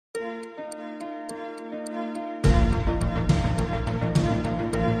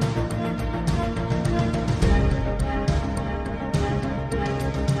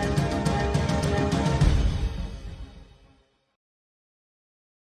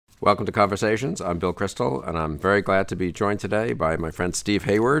Welcome to Conversations. I'm Bill Kristol, and I'm very glad to be joined today by my friend Steve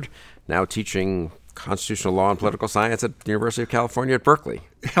Hayward, now teaching constitutional law and political science at the University of California at Berkeley.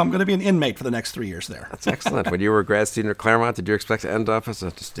 I'm going to be an inmate for the next 3 years there. That's excellent. When you were a grad student at Claremont, did you expect to end up as a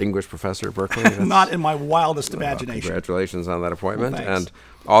distinguished professor at Berkeley? Not in my wildest imagination. Congratulations on that appointment. Well, and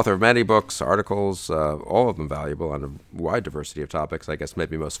author of many books, articles, all of them valuable on a wide diversity of topics. I guess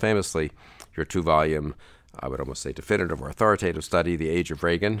maybe most famously, your two-volume, I would almost say definitive or authoritative study, The Age of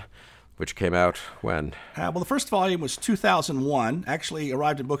Reagan, which came out when? Well, the first volume was 2001. Actually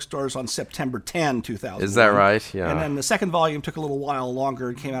arrived in bookstores on September 10, 2001. Is that right? Yeah. And then the second volume took a little while longer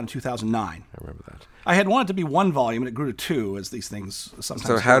and came out in 2009. I remember that. I had wanted to be one volume, and it grew to two, as these things sometimes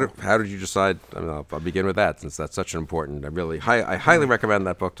So how did you decide? I mean, I'll begin with that, since that's such an important. I highly recommend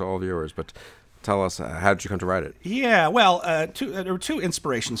that book to all viewers. But tell us, how did you come to write it? Yeah, well, there were two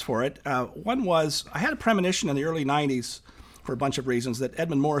inspirations for it. One was I had a premonition in the early 90s, for a bunch of reasons, that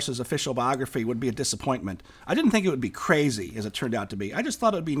Edmund Morris's official biography would be a disappointment. I didn't think it would be crazy, as it turned out to be. I just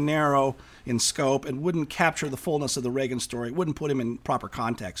thought it would be narrow in scope and wouldn't capture the fullness of the Reagan story, wouldn't put him in proper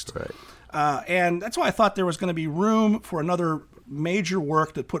context. Right. And that's why I thought there was going to be room for another major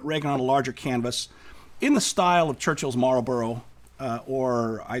work that put Reagan on a larger canvas in the style of Churchill's Marlborough,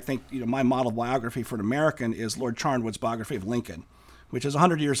 or I think my model biography for an American is Lord Charnwood's biography of Lincoln, which is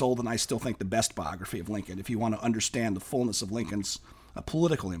 100 years old, and I still think the best biography of Lincoln, if you want to understand the fullness of Lincoln's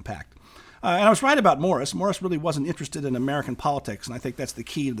political impact. And I was right about Morris. Morris really wasn't interested in American politics, and I think that's the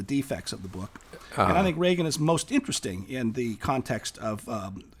key to the defects of the book. And I think Reagan is most interesting in the context of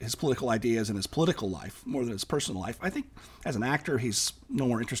his political ideas and his political life, more than his personal life. I think as an actor, he's no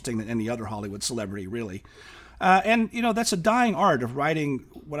more interesting than any other Hollywood celebrity, really. And that's a dying art of writing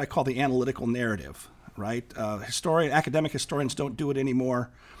what I call the analytical narrative. Right? Academic historians don't do it anymore.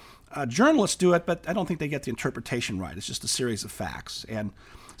 Journalists do it, but I don't think they get the interpretation right. It's just a series of facts. And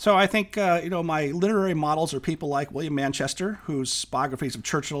so I think, my literary models are people like William Manchester, whose biographies of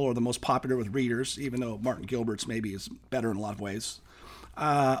Churchill are the most popular with readers, even though Martin Gilbert's maybe is better in a lot of ways.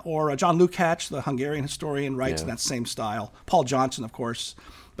 Or John Lukács, the Hungarian historian, writes in that same style. Paul Johnson, of course.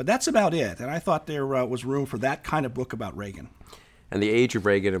 But that's about it. And I thought there was room for that kind of book about Reagan. And The Age of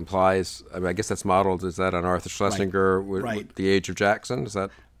Reagan implies, I guess that's modeled, is that on Arthur Schlesinger? Right. The Age of Jackson, is that?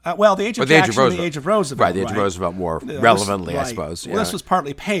 The Age of Jackson and The Age of Roosevelt. Right, The Age of Roosevelt more relevantly, I suppose. Well, this was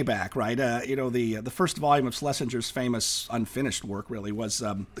partly payback, right? The first volume of Schlesinger's famous unfinished work really was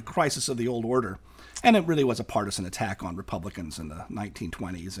The Crisis of the Old Order. And it really was a partisan attack on Republicans in the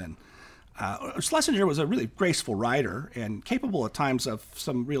 1920s. And Schlesinger was a really graceful writer and capable at times of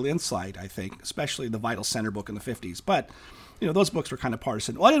some real insight, I think, especially the Vital Center book in the 50s. But those books were kind of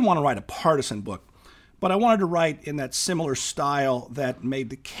partisan. Well, I didn't want to write a partisan book, but I wanted to write in that similar style that made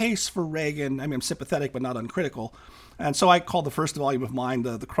the case for Reagan. I mean, I'm sympathetic, but not uncritical. And so I called the first volume of mine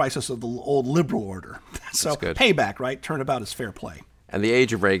the Crisis of the Old Liberal Order. So payback, right? Turnabout is fair play. And The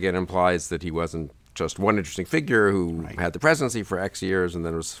Age of Reagan implies that he wasn't just one interesting figure who had the presidency for X years, and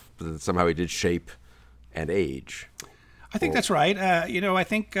then somehow he did shape and age. I think that's right. I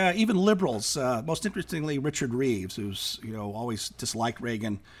think even liberals, most interestingly, Richard Reeves, who's always disliked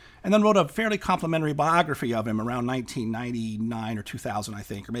Reagan, and then wrote a fairly complimentary biography of him around 1999 or 2000, I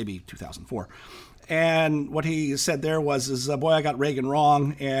think, or maybe 2004. And what he said there was, boy, I got Reagan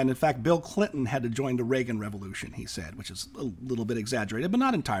wrong. And in fact, Bill Clinton had to join the Reagan Revolution, he said, which is a little bit exaggerated, but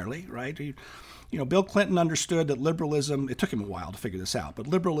not entirely, right? Bill Clinton understood that liberalism, it took him a while to figure this out, but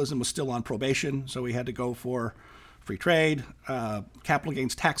liberalism was still on probation, so he had to go for free trade, capital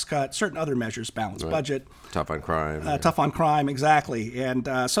gains tax cut, certain other measures, balanced budget. Tough on crime. Tough on crime, exactly. And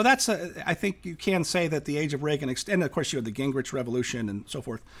so that's, I think you can say that the Age of Reagan extended. Of course, you had the Gingrich Revolution and so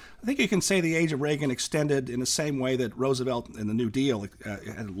forth. I think you can say the Age of Reagan extended in the same way that Roosevelt and the New Deal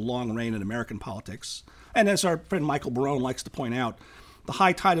had a long reign in American politics. And as our friend Michael Barone likes to point out, the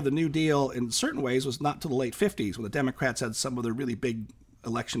high tide of the New Deal in certain ways was not to the late 50s, when the Democrats had some of their really big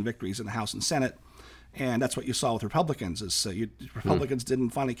election victories in the House and Senate. And that's what you saw with Republicans. Republicans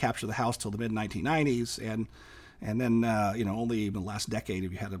didn't finally capture the House till the mid-1990s, and then only in the last decade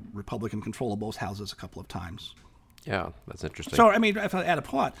have you had a Republican control of both houses a couple of times. Yeah, that's interesting. So, I mean, if I add a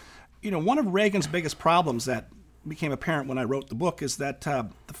plot, one of Reagan's biggest problems that became apparent when I wrote the book is that the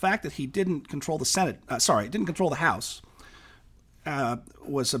fact that he didn't control didn't control the House,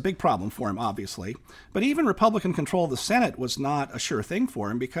 was a big problem for him, obviously. But even Republican control of the Senate was not a sure thing for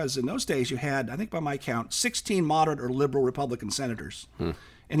him, because in those days you had, I think by my count, 16 moderate or liberal Republican senators. And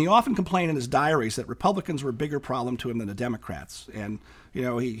he often complained in his diaries that Republicans were a bigger problem to him than the Democrats. And,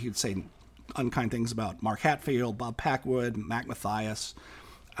 he'd say unkind things about Mark Hatfield, Bob Packwood, Mac Mathias.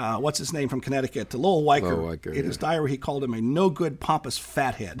 what's his name from Connecticut, to Lowell Weicker. In his diary, he called him a no-good, pompous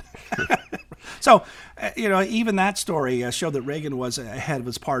fathead. So, even that story showed that Reagan was ahead of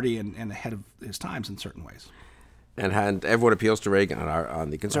his party and ahead of his times in certain ways. And everyone appeals to Reagan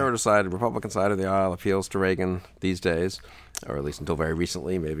on the conservative side, the Republican side of the aisle appeals to Reagan these days, or at least until very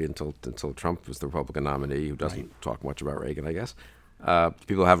recently, maybe until Trump was the Republican nominee, who doesn't talk much about Reagan, I guess.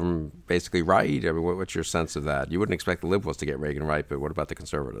 People have him basically right. I mean, what's your sense of that? You wouldn't expect the liberals to get Reagan right, but what about the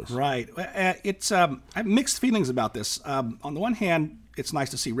conservatives? Right. It's I have mixed feelings about this. On the one hand, it's nice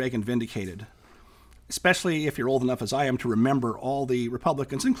to see Reagan vindicated, especially if you're old enough as I am to remember all the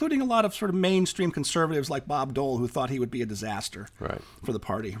Republicans, including a lot of sort of mainstream conservatives like Bob Dole, who thought he would be a disaster for the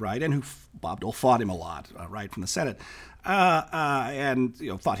party, right? And Bob Dole fought him a lot, right, from the Senate, and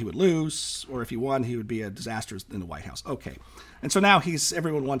thought he would lose, or if he won, he would be a disaster in the White House. Okay, and so now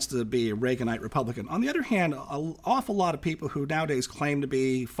everyone wants to be a Reaganite Republican. On the other hand, an awful lot of people who nowadays claim to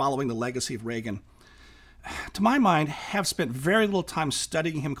be following the legacy of Reagan, to my mind, have spent very little time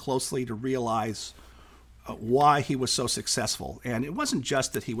studying him closely to realize why he was so successful. And it wasn't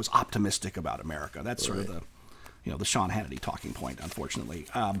just that he was optimistic about America. That's sort of the Sean Hannity talking point, unfortunately.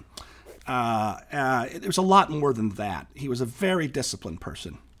 It was a lot more than that. He was a very disciplined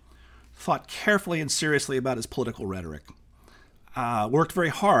person, thought carefully and seriously about his political rhetoric, worked very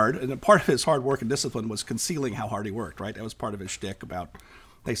hard, and a part of his hard work and discipline was concealing how hard he worked, right? That was part of his shtick about,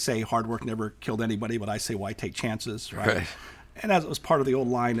 they say hard work never killed anybody, but I say why take chances, right? And that was part of the old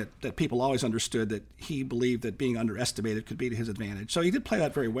line that people always understood, that he believed that being underestimated could be to his advantage. So he did play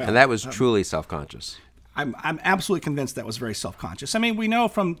that very well. And that was truly self-conscious. I'm absolutely convinced that was very self-conscious. I mean, we know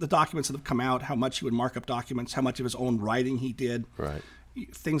from the documents that have come out how much he would mark up documents, how much of his own writing he did. Right.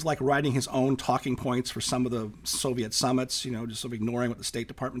 Things like writing his own talking points for some of the Soviet summits, just sort of ignoring what the State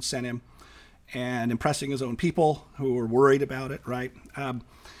Department sent him and impressing his own people who were worried about it, right?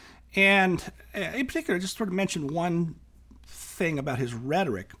 And in particular, just sort of mention one thing about his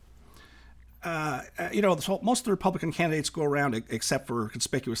rhetoric. So most of the Republican candidates go around, except for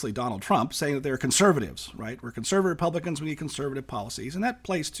conspicuously Donald Trump, saying that they're conservatives, right? We're conservative Republicans, we need conservative policies. And that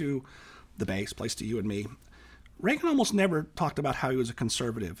plays to the base, plays to you and me. Reagan almost never talked about how he was a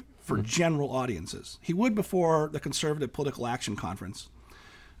conservative for general audiences. He would before the Conservative Political Action Conference.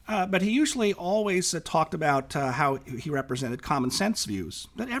 But he usually always talked about how he represented common sense views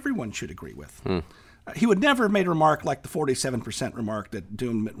that everyone should agree with. He would never have made a remark like the 47% remark that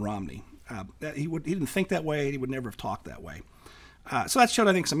doomed Mitt Romney. He didn't think that way. He would never have talked that way. So that showed,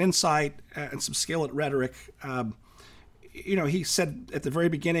 I think, some insight and some skill at rhetoric. He said at the very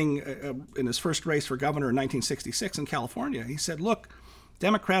beginning in his first race for governor in 1966 in California, he said, look,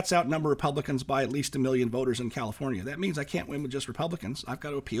 Democrats outnumber Republicans by at least 1 million voters in California. That means I can't win with just Republicans. I've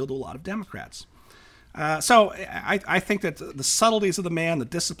got to appeal to a lot of Democrats. So I think that the subtleties of the man, the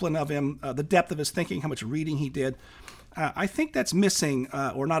discipline of him, the depth of his thinking, how much reading he did, I think that's missing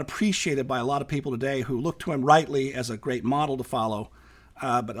or not appreciated by a lot of people today who look to him rightly as a great model to follow,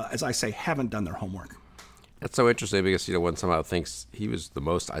 but as I say, haven't done their homework. That's so interesting because, one somehow thinks he was the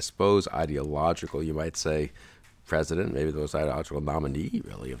most, I suppose, ideological, you might say, president, maybe the most ideological nominee,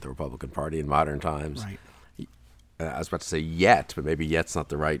 really, of the Republican Party in modern times. Right. I was about to say yet, but maybe yet's not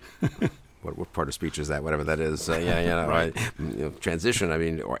the right... What part of speech is that? Whatever that is. Right. Transition. I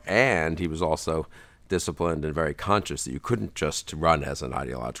mean, and he was also disciplined and very conscious that you couldn't just run as an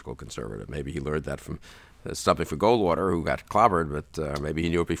ideological conservative. Maybe he learned that from stumping for Goldwater, who got clobbered, but maybe he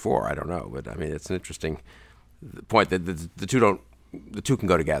knew it before. I don't know. But I mean, it's an interesting point that the two can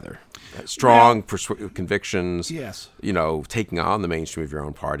go together. Strong convictions. Yes. Taking on the mainstream of your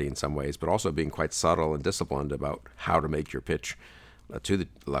own party in some ways, but also being quite subtle and disciplined about how to make your pitch to the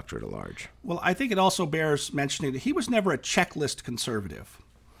electorate at large. Well, I think it also bears mentioning that he was never a checklist conservative.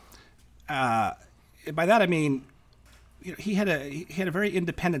 By that I mean, he had a very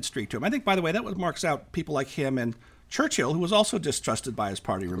independent streak to him. I think, by the way, that what marks out people like him and Churchill, who was also distrusted by his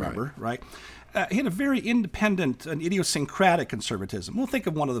party. Remember, right? He had a very independent and idiosyncratic conservatism. We'll think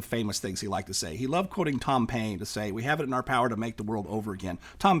of one of the famous things he liked to say. He loved quoting Tom Paine to say, "We have it in our power to make the world over again."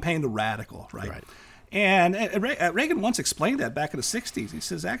 Tom Paine, the radical, right? And Reagan once explained that back in the 60s. He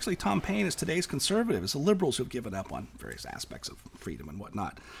says, actually, Tom Paine is today's conservative. It's the liberals who've given up on various aspects of freedom and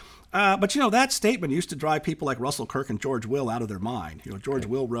whatnot. But that statement used to drive people like Russell Kirk and George Will out of their mind. George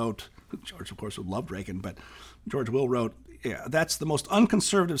Will wrote, George, of course, loved Reagan, but George Will wrote, that's the most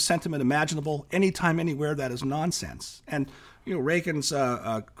unconservative sentiment imaginable. Anytime, anywhere, that is nonsense. And, Reagan's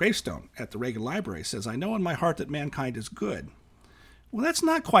gravestone at the Reagan Library says, I know in my heart that mankind is good. Well, that's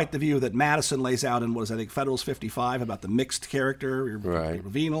not quite the view that Madison lays out in Federalist 55 about the mixed character. You're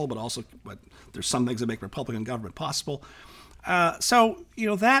venal, but there's some things that make Republican government possible. So,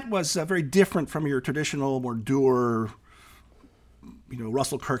 that was very different from your traditional, more dour,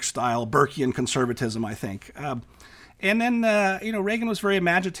 Russell Kirk style Burkean conservatism, I think. And then, Reagan was very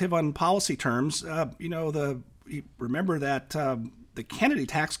imaginative on policy terms. Remember that the Kennedy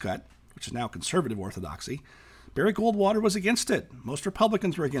tax cut, which is now conservative orthodoxy, Barry Goldwater was against it. Most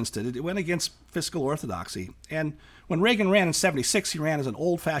Republicans were against it. It went against fiscal orthodoxy. And when Reagan ran in 76, he ran as an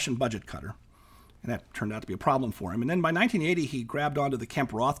old-fashioned budget cutter. And that turned out to be a problem for him. And then by 1980, he grabbed onto the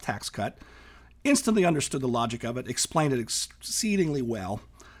Kemp-Roth tax cut, instantly understood the logic of it, explained it exceedingly well.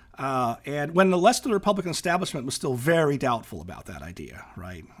 And when the rest of the Republican establishment was still very doubtful about that idea,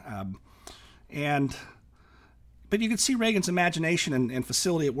 right? But you could see Reagan's imagination and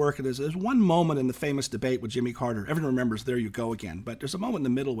facility at work. There's one moment in the famous debate with Jimmy Carter. Everyone remembers, there you go again. But there's a moment in the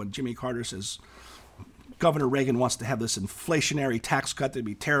middle when Jimmy Carter says, Governor Reagan wants to have this inflationary tax cut that'd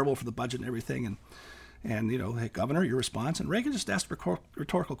be terrible for the budget and everything. And hey, Governor, your response? And Reagan just asked a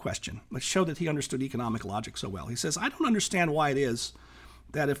rhetorical question, which showed that he understood economic logic so well. He says, I don't understand why it is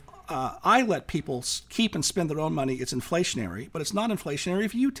that if I let people keep and spend their own money, it's inflationary, but it's not inflationary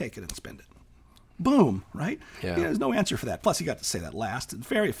if you take it and spend it. Boom, right? Yeah. There's no answer for that. Plus, he got to say that last.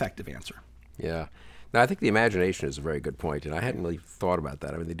 Very effective answer. Yeah. Now, I think the imagination is a very good point, and I hadn't really thought about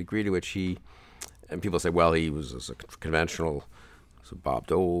that. I mean, the degree to which and people say, well, he was a conventional, so Bob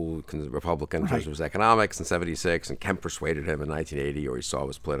Dole, Republican in terms of his economics in 76, and Kemp persuaded him in 1980, or he saw it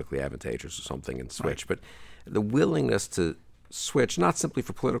was politically advantageous or something and switched. But the willingness to switch, not simply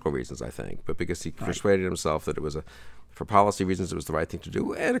for political reasons, I think, but because he persuaded himself that it was for policy reasons, it was the right thing to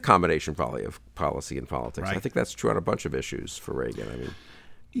do, and a combination probably of policy and politics. Right. I think that's true on a bunch of issues for Reagan. I mean,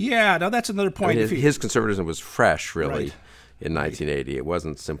 yeah, no, that's another point. His conservatism was fresh, really, in 1980. It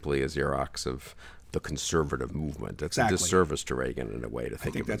wasn't simply a Xerox of the conservative movement. It's a disservice to Reagan in a way to think of it.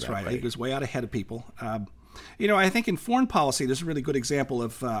 I think that's right. Way. He was way out ahead of people. I think in foreign policy, there's a really good example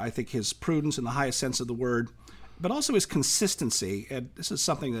of, I think, his prudence in the highest sense of the word, but also his consistency. And this is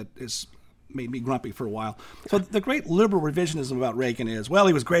something that has made me grumpy for a while. So the great liberal revisionism about Reagan is, well,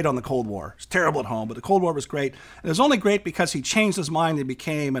 he was great on the Cold War. He's terrible at home, but the Cold War was great. And it was only great because he changed his mind and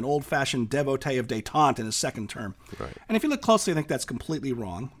became an old-fashioned devotee of détente in his second term. Right. And if you look closely, I think that's completely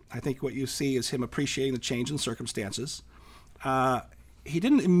wrong. I think what you see is him appreciating the change in circumstances. He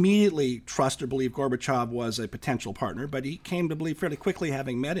didn't immediately trust or believe Gorbachev was a potential partner, but he came to believe fairly quickly,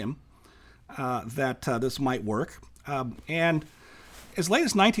 having met him, that this might work. And as late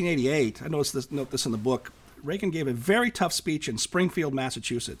as 1988, I note this in the book, Reagan gave a very tough speech in Springfield,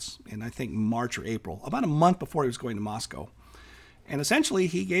 Massachusetts, in I think March or April, about a month before he was going to Moscow. And essentially,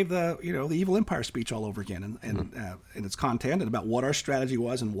 he gave the evil empire speech all over again, and its content and about what our strategy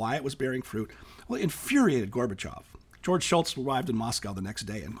was and why it was bearing fruit. Well, it infuriated Gorbachev. George Shultz arrived in Moscow the next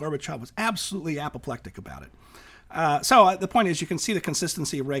day, and Gorbachev was absolutely apoplectic about it. So the point is, you can see the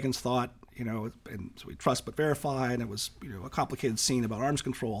consistency of Reagan's thought. And so we trust but verify, and it was a complicated scene about arms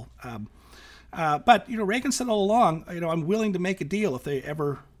control. But Reagan said all along, I'm willing to make a deal if they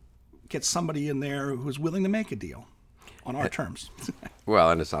ever get somebody in there who's willing to make a deal on our terms.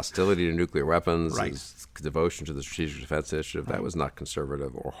 Well, and his hostility to nuclear weapons, Right. his devotion to the Strategic Defense Initiative, that was not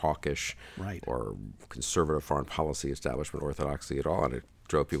conservative or hawkish or conservative foreign policy establishment orthodoxy at all, and it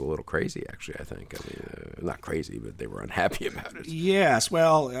drove people a little crazy, actually, I think. I mean, not crazy, but they were unhappy about it. Yes,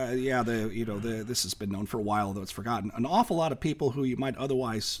 well, this has been known for a while, though it's forgotten. An awful lot of people who you might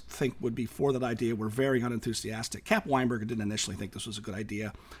otherwise think would be for that idea were very unenthusiastic. Cap Weinberger didn't initially think this was a good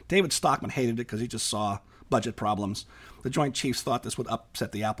idea. David Stockman hated it because he just saw budget problems. The Joint Chiefs thought this would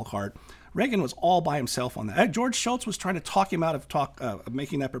upset the apple cart. Reagan was all by himself on that. George Shultz was trying to talk him out of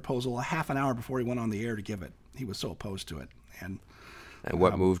making that proposal a half an hour before he went on the air to give it. He was so opposed to it. And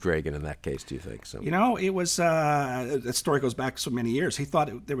what moved Reagan in that case, do you think? So it was that story goes back so many years. He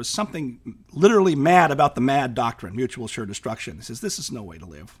thought there was something literally mad about the MAD doctrine, mutual assured destruction. He says, this is no way to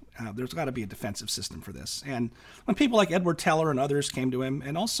live. There's got to be a defensive system for this. And when people like Edward Teller and others came to him,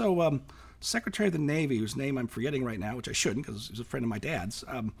 and also Secretary of the Navy, whose name I'm forgetting right now, which I shouldn't because he was a friend of my dad's,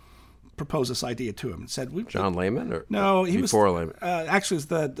 proposed this idea to him and said, John Lehman? Or no, he before was Lehman? Actually, it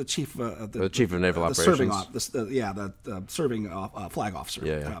was the chief of the chief of naval the operations. the serving flag officer.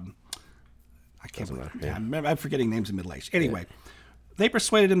 Yeah. I can't believe. Yeah. I'm forgetting names in middle age. Anyway, they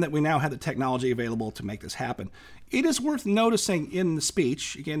persuaded him that we now had the technology available to make this happen. It is worth noticing in the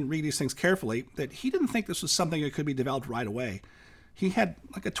speech, again, read these things carefully, that he didn't think this was something that could be developed right away. He had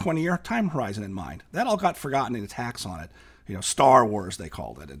like a 20-year time horizon in mind. That all got forgotten in attacks on it. Star Wars, they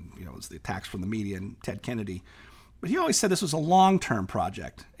called it, and it was the attacks from the media and Ted Kennedy. But he always said this was a long-term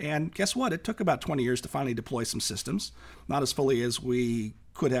project. And guess what? It took about 20 years to finally deploy some systems. Not as fully as we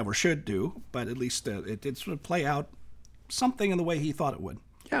could have or should do, but at least it did sort of play out something in the way he thought it would.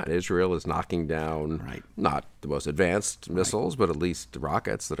 Yeah, Israel is knocking down not the most advanced missiles, but at least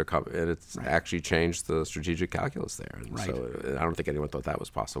rockets that are coming. And it's actually changed the strategic calculus there. And so I don't think anyone thought that was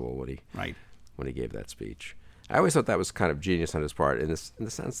possible when he gave that speech. I always thought that was kind of genius on his part in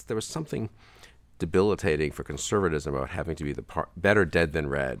the sense there was something debilitating for conservatism about having to be better dead than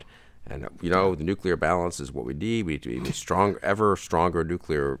red. And, the nuclear balance is what we need. We need to be ever stronger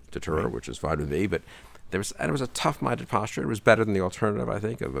nuclear deterrent, which is fine with me. But there was a tough-minded posture. It was better than the alternative, I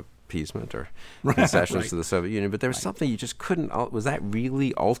think, of appeasement or concessions to the Soviet Union. But there was something you just couldn't. Was that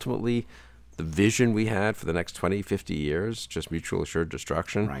really ultimately the vision we had for the next 20, 50 years? Just mutual assured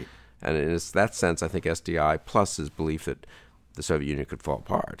destruction? Right. And in that sense, I think SDI plus his belief that the Soviet Union could fall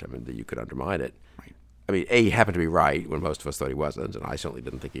apart. I mean, that you could undermine it. Right. I mean, he happened to be right when most of us thought he wasn't, and I certainly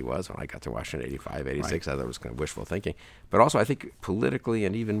didn't think he was when I got to Washington in 85, 86. I thought it was kind of wishful thinking. But also, I think politically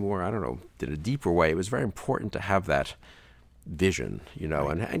and even more, I don't know, in a deeper way, it was very important to have that vision,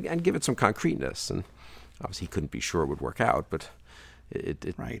 and give it some concreteness. And obviously, he couldn't be sure it would work out, but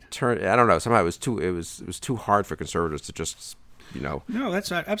it turned. I don't know. Somehow it was too hard for conservatives to just. No,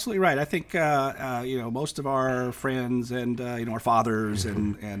 that's absolutely right. I think most of our friends and our fathers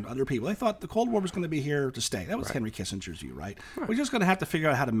and other people, they thought the Cold War was going to be here to stay. That was Henry Kissinger's view, right? We're just going to have to figure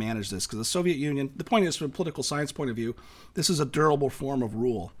out how to manage this because the Soviet Union. The point is, from a political science point of view, this is a durable form of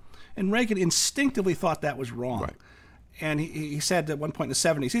rule, and Reagan instinctively thought that was wrong. Right. And he said at one point in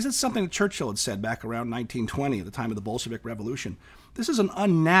the 70s, he said something that Churchill had said back around 1920 at the time of the Bolshevik Revolution. This is an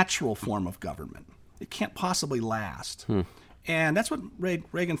unnatural form of government. It can't possibly last. And that's what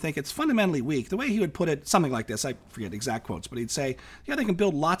Reagan thinks. It's fundamentally weak. The way he would put it, something like this, I forget exact quotes, but he'd say, yeah, they can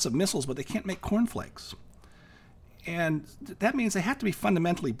build lots of missiles, but they can't make cornflakes. And that means they have to be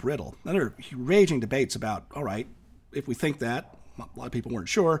fundamentally brittle. Now, there are raging debates about, all right, if we think that, a lot of people weren't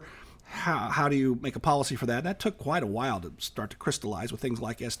sure, how do you make a policy for that? And that took quite a while to start to crystallize with things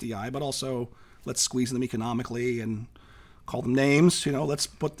like SDI, but also let's squeeze them economically and call them names. Let's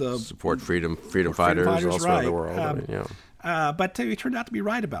put the... Support freedom fighters elsewhere in the world. But he turned out to be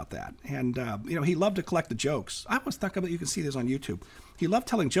right about that. And, he loved to collect the jokes. I always thought about, you can see this on YouTube. He loved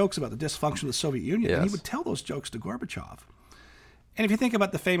telling jokes about the dysfunction of the Soviet Union. Yes. And he would tell those jokes to Gorbachev. And if you think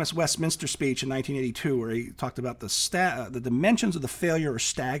about the famous Westminster speech in 1982, where he talked about the dimensions of the failure are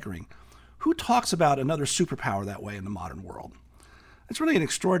staggering, who talks about another superpower that way in the modern world? It's really an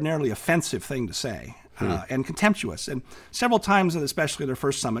extraordinarily offensive thing to say. And contemptuous. And several times, especially at their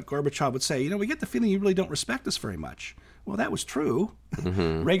first summit, Gorbachev would say, we get the feeling you really don't respect us very much. Well, that was true.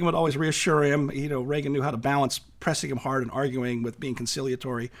 Reagan would always reassure him. Reagan knew how to balance pressing him hard and arguing with being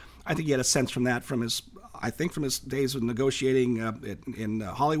conciliatory. I think he had a sense from that from his days of negotiating in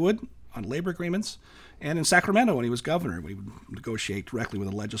Hollywood on labor agreements and in Sacramento when he was governor, when he would negotiate directly with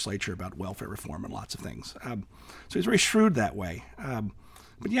the legislature about welfare reform and lots of things. So he's very shrewd that way.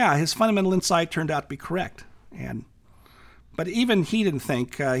 But yeah, his fundamental insight turned out to be correct. But even he didn't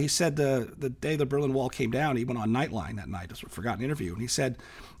think, he said the day the Berlin Wall came down, he went on Nightline that night, it's a forgotten interview, and he said,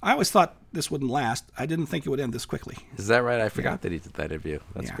 I always thought this wouldn't last. I didn't think it would end this quickly. Is that right? I forgot that he did that interview.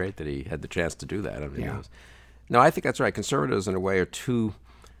 That's great that he had the chance to do that. I mean, no, I think that's right. Conservatives, in a way, are too...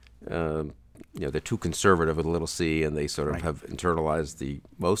 they're too conservative with a little c, and they sort of have internalized the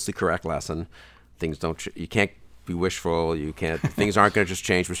mostly correct lesson. Things don't... you can't be wishful. You can't. Things aren't going to just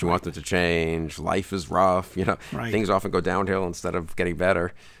change because you want them to change. Life is rough. Things often go downhill instead of getting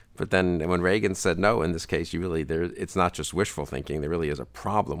better. But then when Reagan said no, in this case, it's not just wishful thinking. There really is a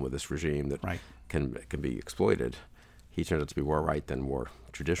problem with this regime that can be exploited. He turned out to be more right than more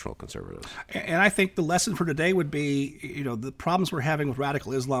traditional conservatives. And I think the lesson for today would be, the problems we're having with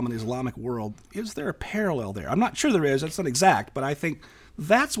radical Islam in the Islamic world. Is there a parallel there? I'm not sure there is. That's not exact, but I think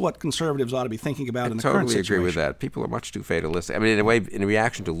that's what conservatives ought to be thinking about in the current situation. I totally agree with that. People are much too fatalistic. I mean, in a way, in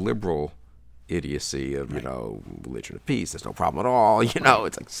reaction to liberal idiocy of, religion of peace, there's no problem at all.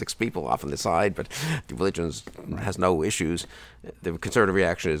 It's like 6 people off on the side, but the religion has no issues. The conservative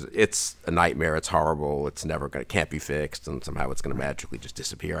reaction is, it's a nightmare, it's horrible, can't be fixed, and somehow it's going to magically just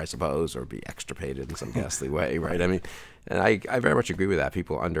disappear, I suppose, or be extirpated in some ghastly way, right? I mean, and I very much agree with that.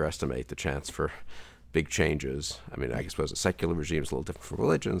 People underestimate the chance for big changes. I mean, I suppose a secular regime is a little different from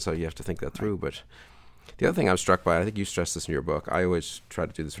religion, so you have to think that through. But the other thing I'm struck by, I think you stressed this in your book, I always try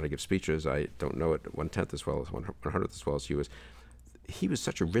to do this when I give speeches, I don't know it 1/10 as well as 100th as well as you, is he was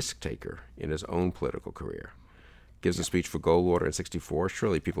such a risk taker in his own political career. Gives a speech for Goldwater in 1964.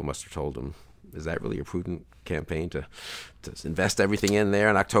 Surely people must have told him, is that really a prudent campaign to invest everything in there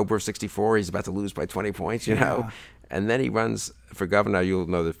in October of 1964? He's about to lose by 20 points, And then he runs for governor. You'll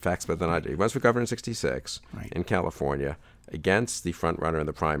know the facts better than I do. He runs for governor in 1966 in California against the front runner in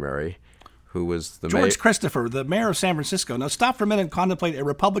the primary, who was the George Christopher, the mayor of San Francisco. Now, stop for a minute and contemplate a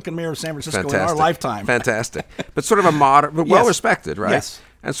Republican mayor of San Francisco in our lifetime. Fantastic. But sort of a moderate, but well-respected, right? Yes.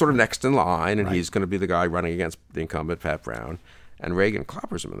 And sort of next in line, and he's going to be the guy running against the incumbent, Pat Brown. And Reagan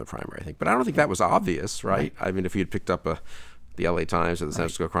clobbers him in the primary, I think. But I don't think that was obvious, right? I mean, if you had picked up the LA Times or the San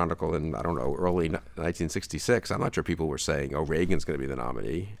Francisco Chronicle in, I don't know, early 1966, I'm not sure people were saying, oh, Reagan's going to be the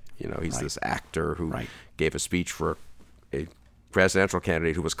nominee. You know, he's this actor who gave a speech for a presidential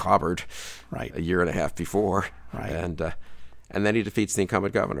candidate who was clobbered a year and a half before. And then he defeats the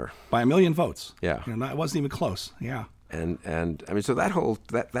incumbent governor. By 1 million votes. Yeah. You know, it wasn't even close. Yeah. And I mean, so that whole,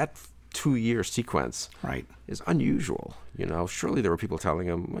 that 2-year sequence is unusual. You know, surely there were people telling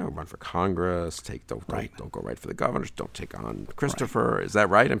him, well, run for Congress, don't go right for the governors, don't take on Christopher. Is that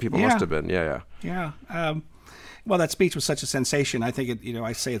right? And people must have been, Yeah. Well, that speech was such a sensation. I think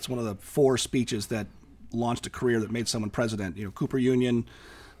I say it's one of the 4 speeches that launched a career that made someone president. You know, Cooper Union,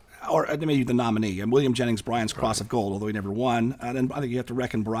 or maybe the nominee, and William Jennings Bryan's Cross of Gold, although he never won. And then I think you have to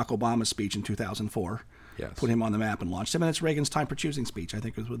reckon Barack Obama's speech in 2004. Put him on the map and launched him. And it's Reagan's time for choosing speech. I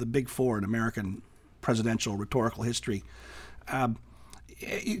think it was the big 4 in American presidential rhetorical history.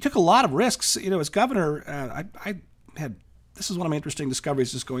 He took a lot of risks. You know, as governor, this is one of my interesting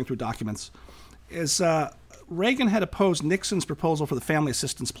discoveries just going through documents, is Reagan had opposed Nixon's proposal for the family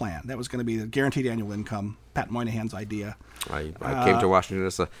assistance plan. That was going to be the guaranteed annual income, Pat Moynihan's idea. I came to Washington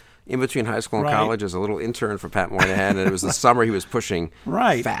as in between high school and college as a little intern for Pat Moynihan, and it was the summer he was pushing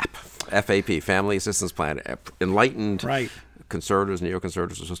FAP, Family Assistance Plan. Enlightened conservatives,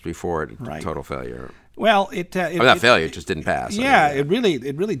 neoconservatives were supposed to be for it. Total failure. Well, failure, it just didn't pass. Yeah, it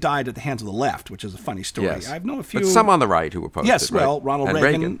really died at the hands of the left, which is a funny story. Yes. I've known a few. But some on the right who opposed it. Yes, well, Ronald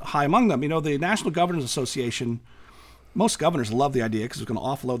Reagan, high among them. You know, the National Governors Association, most governors love the idea because it was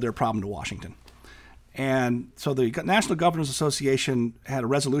going to offload their problem to Washington. And so the National Governors Association had a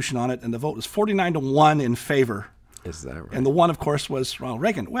resolution on it, and the vote was 49-1 in favor. Is that right? And the one, of course, was Ronald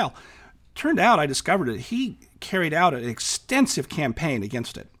Reagan. Well, turned out, I discovered it, he carried out an extensive campaign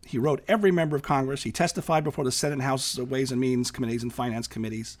against it. He wrote every member of Congress. He testified before the Senate and House Ways and Means Committees and Finance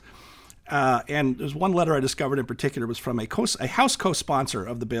Committees. And there's one letter I discovered in particular was from a House co-sponsor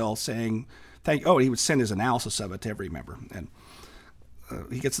of the bill saying, he would send his analysis of it to every member. And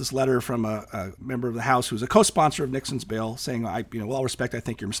he gets this letter from a member of the House who's a co-sponsor of Nixon's bill saying, with all respect, I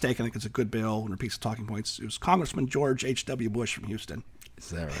think you're mistaken. I think it's a good bill, and repeats the talking points. It was Congressman George H.W. Bush from Houston.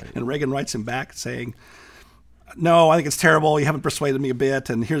 Is that right? And Reagan writes him back saying, no, I think it's terrible. You haven't persuaded me a bit.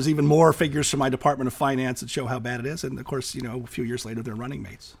 And here's even more figures from my Department of Finance that show how bad it is. And, of course, a few years later, they're running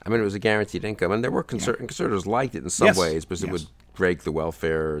mates. I mean, it was a guaranteed income. And there were conservatives liked it in some ways because it would break the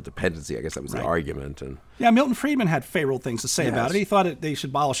welfare dependency. I guess that was the argument. And Milton Friedman had favorable things to say about it. He thought they should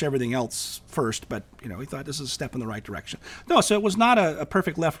abolish everything else first. But, he thought this is a step in the right direction. No, so it was not a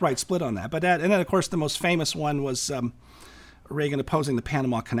perfect left-right split on that. But and then, of course, the most famous one was Reagan opposing the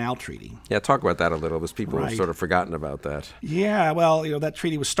Panama Canal Treaty. Yeah, talk about that a little, because people have sort of forgotten about that. Yeah, well, that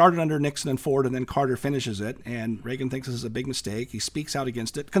treaty was started under Nixon and Ford, and then Carter finishes it, and Reagan thinks this is a big mistake. He speaks out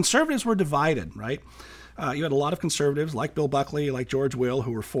against it. Conservatives were divided, right? You had a lot of conservatives, like Bill Buckley, like George Will,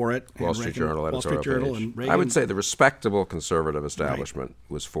 who were for it. Wall Street Journal, and Reagan. I would say the respectable conservative establishment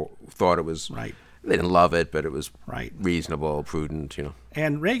thought it was They didn't love it, but it was reasonable, prudent,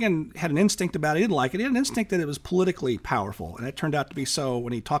 And Reagan had an instinct about it. He didn't like it. He had an instinct that it was politically powerful, and it turned out to be so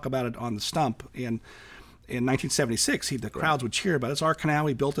when he talked about it on the stump in 1976. The crowds would cheer about it. It's our canal.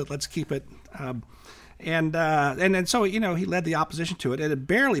 We built it. Let's keep it. And so, he led the opposition to it. It had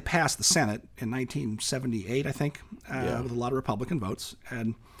barely passed the Senate in 1978, I think, with a lot of Republican votes.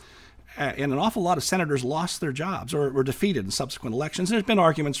 And an awful lot of senators lost their jobs or were defeated in subsequent elections. There's been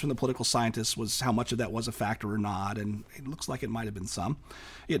arguments from the political scientists was how much of that was a factor or not, and it looks like it might have been some.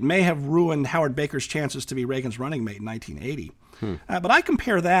 It may have ruined Howard Baker's chances to be Reagan's running mate in 1980. But I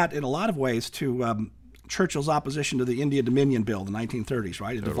compare that in a lot of ways to Churchill's opposition to the India Dominion Bill in the 1930s,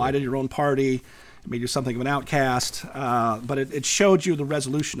 right? It divided your own party, it made you something of an outcast, but it showed you the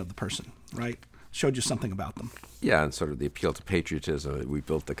resolution of the person, right? Showed you something about them. Yeah, and sort of the appeal to patriotism. We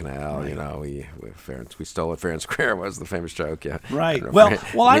built the canal, we stole it fair and square was the famous joke, yeah. Right.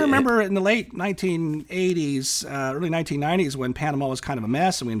 I remember in the late 1980s, early 1990s, when Panama was kind of a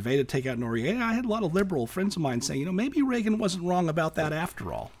mess and we invaded to take out Noriega, I had a lot of liberal friends of mine saying, maybe Reagan wasn't wrong about that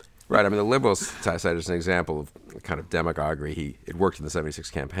after all. Right. I mean, the liberals cited as an example of kind of demagoguery. It worked in the 76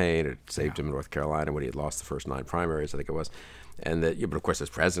 campaign. It saved him in North Carolina when he had lost the first 9 primaries, I think it was. And that, but of course, as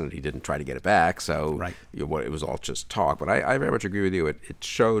president, he didn't try to get it back. So it was all just talk. But I very much agree with you. It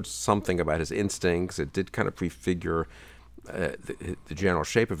showed something about his instincts. It did kind of prefigure the general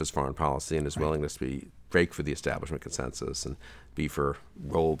shape of his foreign policy and his willingness to break for the establishment consensus and be for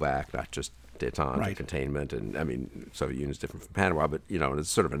rollback, not just détente and containment. And I mean, Soviet Union is different from Panama, but there's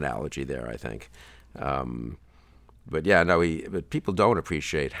sort of analogy there, I think. But yeah, no, but people don't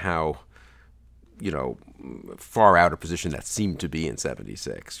appreciate how far out a position that seemed to be in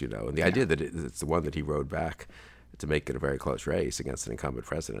 '76. And the idea that it's the one that he rode back to make it a very close race against an incumbent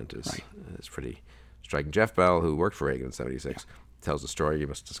president is pretty striking. Jeff Bell, who worked for Reagan in '76, tells a story. You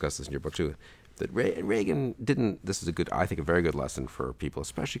must discuss this in your book too. That Reagan didn't. This is I think, a very good lesson for people,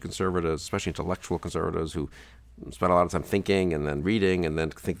 especially conservatives, especially intellectual conservatives who spend a lot of time thinking and then reading and then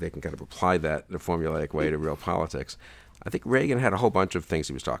think they can kind of apply that in a formulaic way to real politics. I think Reagan had a whole bunch of things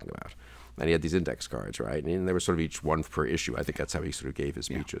he was talking about. And he had these index cards, right? And they were sort of each one per issue. I think that's how he sort of gave his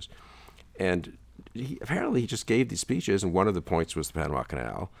speeches. And apparently he just gave these speeches, and one of the points was the Panama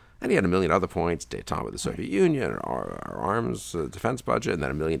Canal. And he had a million other points, détente with the Soviet Union, our arms defense budget, and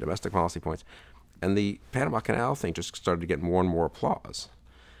then a million domestic policy points. And the Panama Canal thing just started to get more and more applause.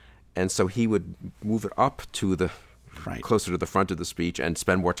 And so he would move it up to the closer to the front of the speech and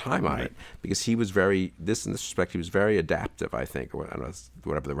spend more time on it, because he was in this respect, he was very adaptive, I think, or I don't know,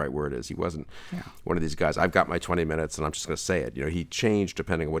 whatever the right word is. He wasn't one of these guys, I've got my 20 minutes and I'm just going to say it. He changed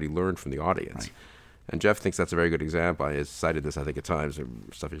depending on what he learned from the audience. And Jeff thinks that's a very good example. I cited this, I think, at times,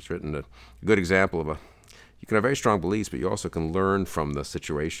 stuff he's written, a good example of you can have very strong beliefs, but you also can learn from the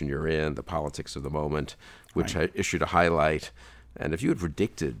situation you're in, the politics of the moment, which issue to highlight. And if you had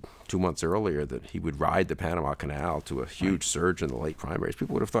predicted 2 months earlier that he would ride the Panama Canal to a huge surge in the late primaries,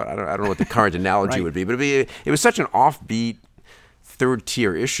 people would have thought, I don't know what the current analogy would be, but it was such an offbeat,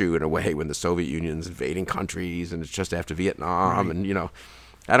 third-tier issue in a way when the Soviet Union's invading countries and it's just after Vietnam and,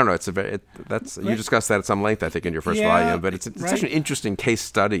 I don't know. You discussed that at some length, I think, in your first volume. But it's such an interesting case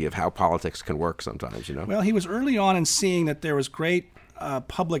study of how politics can work sometimes. Well, he was early on in seeing that there was great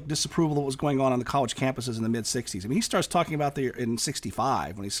public disapproval of what was going on the college campuses in the mid '60s. I mean, he starts talking about in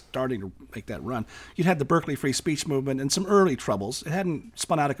 '65 when he's starting to make that run. You'd had the Berkeley free speech movement and some early troubles. It hadn't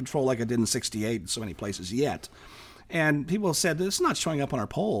spun out of control like it did in '68 in so many places yet. And people said, it's not showing up on our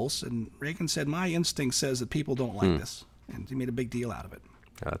polls. And Reagan said, my instinct says that people don't like this. And he made a big deal out of it.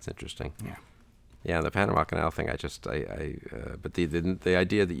 Oh, that's interesting. Yeah, the Panama Canal thing. But the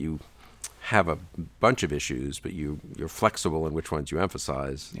idea that you have a bunch of issues, but you're flexible in which ones you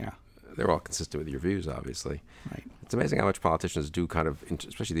emphasize. They're all consistent with your views, obviously. It's amazing how much politicians do kind of,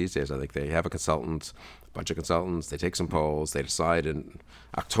 especially these days. I think they have a bunch of consultants. They take some polls. They decide in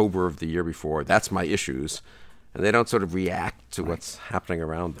October of the year before, that's my issues, and they don't sort of react to what's happening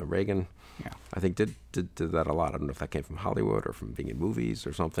around them. Reagan, I think, did that a lot. I don't know if that came from Hollywood or from being in movies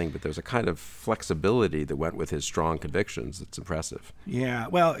or something, but there's a kind of flexibility that went with his strong convictions that's impressive. Yeah,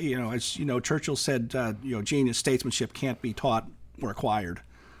 well, as Churchill said, genius statesmanship can't be taught or acquired.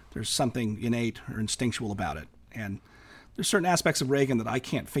 There's something innate or instinctual about it. And there's certain aspects of Reagan that I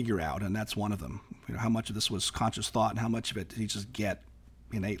can't figure out, and that's one of them. How much of this was conscious thought and how much of it did he just get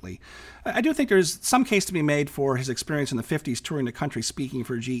innately. I do think there's some case to be made for his experience in the 50s touring the country speaking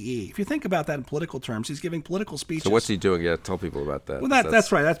for GE. If you think about that in political terms, he's giving political speeches. So what's he doing? Yeah, tell people about that. Well,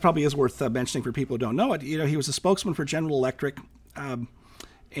 that's right. That probably is worth mentioning for people who don't know it. He was a spokesman for General Electric,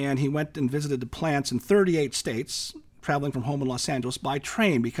 and he went and visited the plants in 38 states, traveling from home in Los Angeles by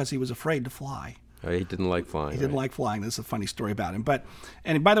train because he was afraid to fly. He didn't like flying. He didn't like flying. This is a funny story about him.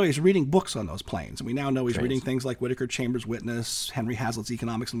 And by the way, he's reading books on those planes. And we now know he's reading things like Whittaker Chambers' Witness, Henry Hazlitt's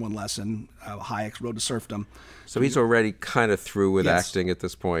Economics in One Lesson, Hayek's Road to Serfdom. So he's already kind of through with acting at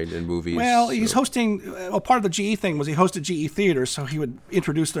this point in movies. Well, he's hosting. Part of the GE thing was he hosted GE Theater, so he would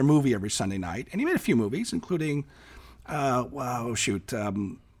introduce their movie every Sunday night. And he made a few movies, including, I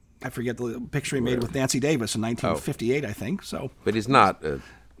forget the picture he made with Nancy Davis in 1958, I think. But he's not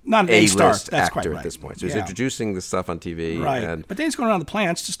not an A-star. That's actor quite right. At this point. So he's introducing the stuff on TV. Right. But then he's going around the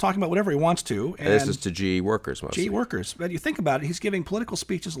plants just talking about whatever he wants to. And this is to GE workers mostly. GE workers. But you think about it, he's giving political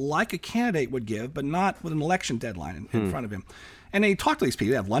speeches like a candidate would give, but not with an election deadline in front of him. And he talked to these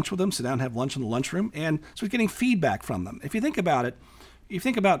people. He'd have lunch with them, sit down and have lunch in the lunchroom. And so he's getting feedback from them. If you think about it, you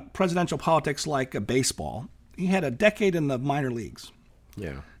think about presidential politics like baseball. He had a decade in the minor leagues.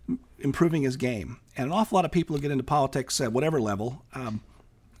 Yeah. Improving his game. And an awful lot of people who get into politics at whatever level,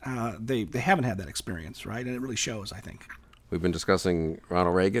 they haven't had that experience, right? And it really shows, I think. We've been discussing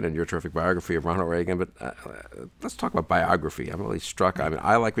Ronald Reagan and your terrific biography of Ronald Reagan, but let's talk about biography. I'm really struck. I mean,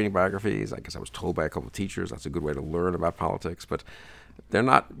 I like reading biographies. I guess I was told by a couple of teachers that's a good way to learn about politics, but they're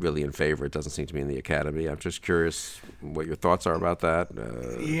not really in favor. It doesn't seem to be in the academy. I'm just curious what your thoughts are about that.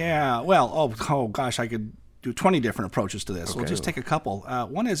 Gosh, I could do 20 different approaches to this. Okay, we'll just take a couple.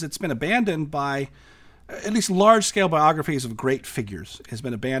 One is it's been abandoned by at least large-scale biographies of great figures has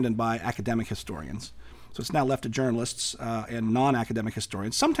been abandoned by academic historians. So it's now left to journalists and non-academic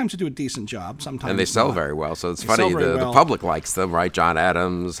historians, sometimes to do a decent job, sometimes and they sell not. very well. So it's They funny, sell very the well. public likes them, right? John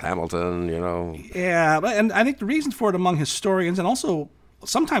Adams, Hamilton, Yeah, and I think the reason for it among historians, and also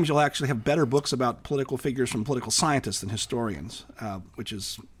sometimes you'll actually have better books about political figures from political scientists than historians, which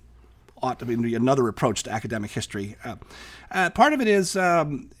ought to be another approach to academic history. Part of it is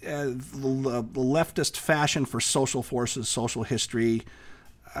the leftist fashion for social forces, social history,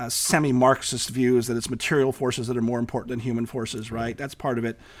 semi-Marxist views that it's material forces that are more important than human forces, right? That's part of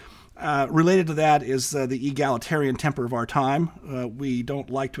it. Related to that is the egalitarian temper of our time. We don't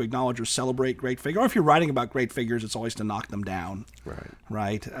like to acknowledge or celebrate great figures. Or if you're writing about great figures, it's always to knock them down,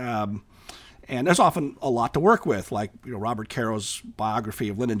 right? And there's often a lot to work with, like Robert Caro's biography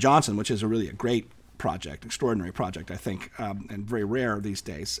of Lyndon Johnson, which is really a great project, extraordinary project, I think, and very rare these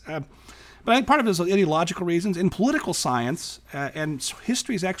days. But I think part of it is ideological reasons. In political science, and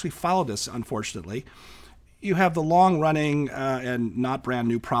history has actually followed this, unfortunately, you have the long-running and not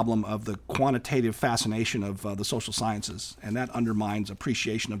brand-new problem of the quantitative fascination of the social sciences, and that undermines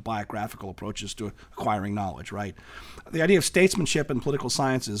appreciation of biographical approaches to acquiring knowledge, right? The idea of statesmanship in political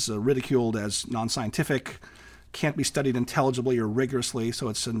science is ridiculed as non-scientific, can't be studied intelligibly or rigorously, so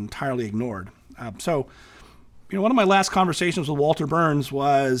it's entirely ignored. One of my last conversations with Walter Burns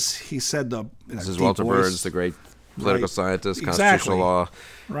was, he said this is Walter Burns, the great political scientist, constitutional law,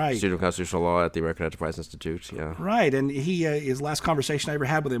 student of constitutional law at the American Enterprise Institute. Yeah, right. And his last conversation I ever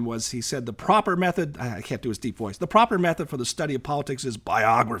had with him was, he said the proper method, I can't do his deep voice, the proper method for the study of politics is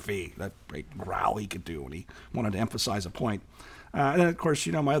biography. That great growl he could do when he wanted to emphasize a point. And then, of course,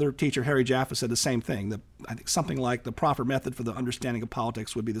 my other teacher, Harry Jaffa, said the same thing. I think something like the proper method for the understanding of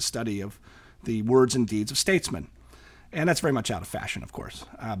politics would be the study of the words and deeds of statesmen. And that's very much out of fashion, of course.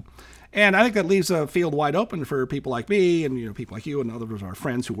 And I think that leaves a field wide open for people like me and people like you and others of our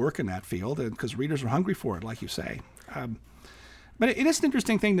friends who work in that field, because readers are hungry for it, like you say. But it is an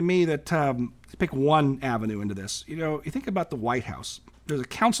interesting thing to me that to pick one avenue into this. You think about the White House. There's a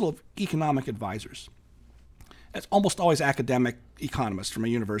Council of Economic Advisors. It's almost always academic economists from a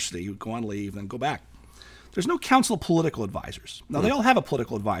university who go on leave and go back. There's no Council of Political Advisors. Now, they all have a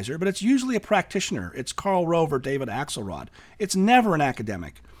political advisor, but it's usually a practitioner. It's Karl Rove or David Axelrod. It's never an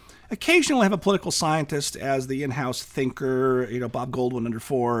academic. Occasionally have a political scientist as the in-house thinker, Bob Goldwyn under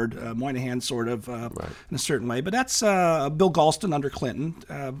Ford, Moynihan sort of in a certain way. But that's Bill Galston under Clinton.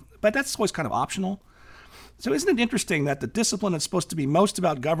 But that's always kind of optional. So isn't it interesting that the discipline that's supposed to be most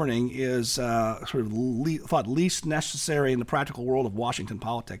about governing is sort of thought least necessary in the practical world of Washington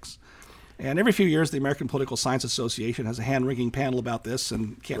politics? And every few years, the American Political Science Association has a hand-wringing panel about this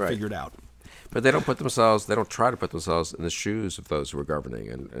and can't figure it out. But they don't try to put themselves in the shoes of those who are governing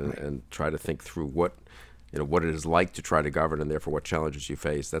and try to think through what it is like to try to govern and therefore what challenges you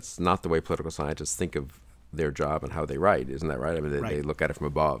face. That's not the way political scientists think of their job and how they write. Isn't that right? I mean, they look at it from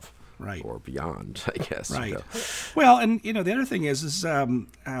above. Right. Or beyond, I guess. Right. Well, and the other thing is some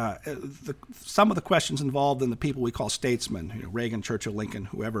of the questions involved in the people we call statesmen, Reagan, Churchill, Lincoln,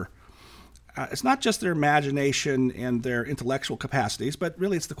 whoever. It's not just their imagination and their intellectual capacities, but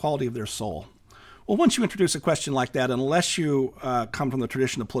really it's the quality of their soul. Well, once you introduce a question like that, unless you come from the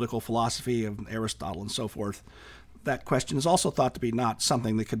tradition of political philosophy of Aristotle and so forth, that question is also thought to be not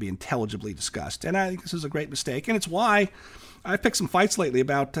something that could be intelligibly discussed. And I think this is a great mistake, and it's why I've picked some fights lately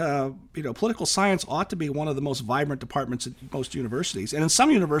about, political science ought to be one of the most vibrant departments at most universities. And in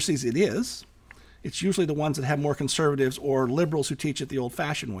some universities it is. It's usually the ones that have more conservatives or liberals who teach it the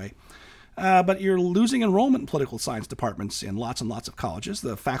old-fashioned way. But you're losing enrollment in political science departments in lots and lots of colleges.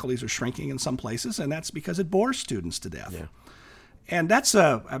 The faculties are shrinking in some places, and that's because it bores students to death. Yeah. And that's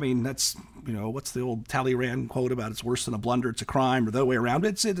what's the old Talleyrand quote about it's worse than a blunder, it's a crime, or the other way around.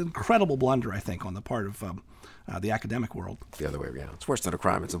 It's an incredible blunder, I think, on the part of the academic world. The other way around. It's worse than a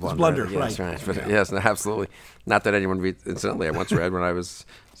crime, it's a blunder. It's a blunder, yes, right. But yes, absolutely. Not that anyone read, incidentally, I once read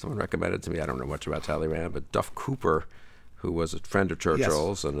someone recommended to me, I don't know much about Talleyrand, but Duff Cooper, who was a friend of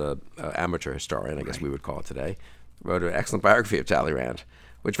Churchill's and an amateur historian, I guess we would call it today, wrote an excellent biography of Talleyrand,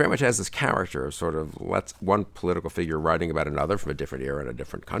 which very much has this character of sort of one political figure writing about another from a different era in a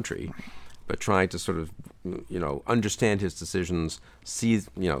different country, but trying to sort of, understand his decisions, see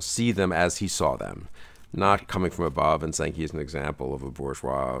them as he saw them, not coming from above and saying he's an example of a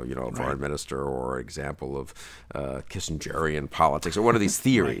bourgeois, foreign minister, or an example of Kissingerian politics, or one of these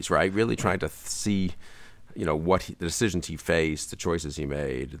theories, right? Really trying to see the decisions he faced, the choices he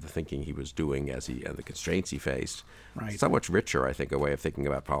made, the thinking he was doing and the constraints he faced. Right. So much richer, I think, a way of thinking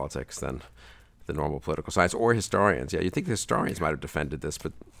about politics than the normal political science or historians. Yeah, you'd think the historians might have defended this,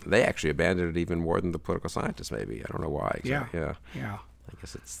 but they actually abandoned it even more than the political scientists, maybe. I don't know why. Exactly. Yeah. I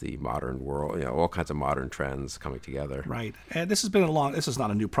guess it's the modern world, all kinds of modern trends coming together. Right. And this is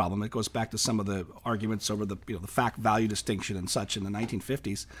not a new problem. It goes back to some of the arguments over the fact-value distinction and such in the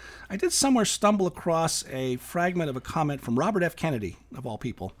 1950s. I did somewhere stumble across a fragment of a comment from Robert F. Kennedy, of all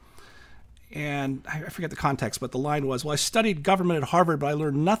people. And I forget the context, but the line was, "Well, I studied government at Harvard, but I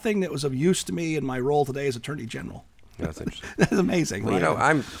learned nothing that was of use to me in my role today as Attorney General." Yeah, that's interesting. That's amazing. Well, right?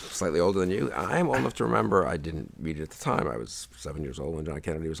 I'm slightly older than you. I'm old enough to remember, I didn't read it at the time. I was 7 years old when John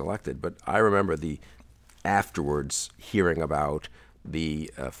Kennedy was elected. But I remember afterwards hearing about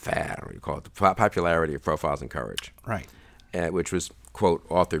the fad, or you call it, the popularity of Profiles in Courage. Right. Which was, quote,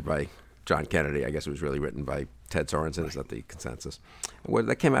 authored by John Kennedy. I guess it was really written by Ted Sorensen. Right. Is that the consensus? Well,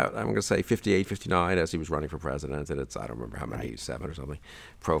 that came out, I'm going to say, 58, 59, as he was running for president. And it's, I don't remember how many, right. 7 or something,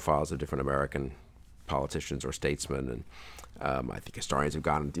 profiles of different American politicians or statesmen. And I think historians have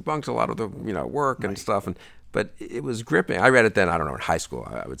gone and debunked a lot of the work and stuff. But it was gripping. I read it then, I don't know, in high school,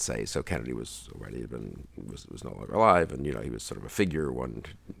 I would say. So Kennedy was no longer alive. And, he was sort of a figure one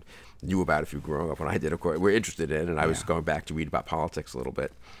knew about if you grew up when I did, of course, we're interested in. And I was going back to read about politics a little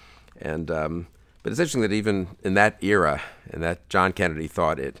bit. And but it's interesting that even in that era, and that John Kennedy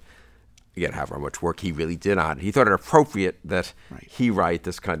thought it, again, however much work he really did on it, he thought it appropriate that he write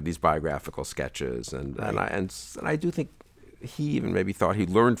these biographical sketches, and I do think he even maybe thought he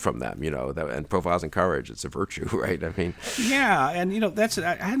learned from them, and Profiles in Courage, it's a virtue, right? I mean, yeah, and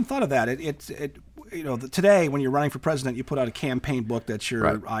I hadn't thought of that. Today when you're running for president, you put out a campaign book that's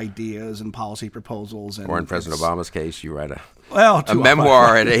your ideas and policy proposals, and or in President Obama's case, you write a a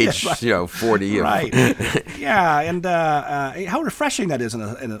memoir at age 40. Right. Yeah, and how refreshing that is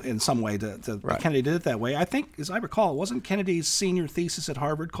in some way to Kennedy did it that way. I think, as I recall, wasn't Kennedy's senior thesis at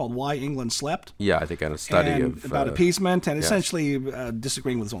Harvard called "Why England Slept"? Yeah, I think on a study about appeasement and essentially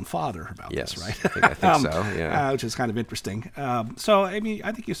disagreeing with his own father about this, right? I think so. Yeah, which is kind of interesting. So I mean,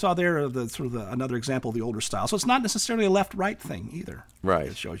 I think you saw there another example of the older style. So it's not necessarily a left-right thing either. Right.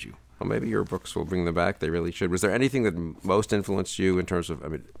 It shows you. Well, maybe your books will bring them back. They really should. Was there anything that most influenced you in terms of,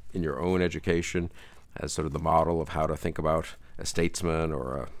 in your own education, as sort of the model of how to think about a statesman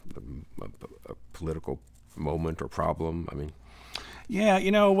or a political moment or problem? Yeah,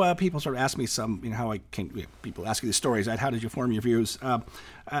 people sort of ask me people ask you these stories. How did you form your views?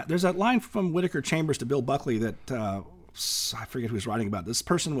 There's that line from Whittaker Chambers to Bill Buckley that I forget who was writing about. This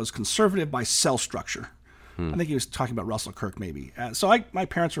person was conservative by cell structure. I think he was talking about Russell Kirk, maybe. My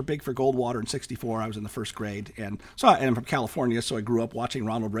parents were big for Goldwater in '64. I was in the first grade, and I'm from California, so I grew up watching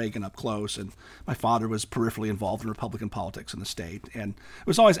Ronald Reagan up close. And my father was peripherally involved in Republican politics in the state, and it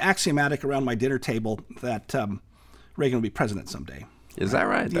was always axiomatic around my dinner table that Reagan would be president someday. Is that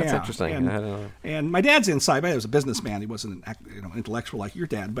right? That's interesting. And my dad's inside. He was a businessman. He wasn't an intellectual like your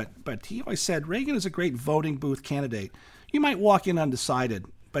dad, but he always said Reagan is a great voting booth candidate. You might walk in undecided,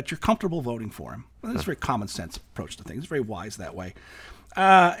 but you're comfortable voting for him. Well, that's a very common sense approach to things. It's very wise that way.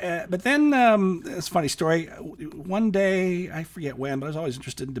 But then, it's a funny story. One day, I forget when, but I was always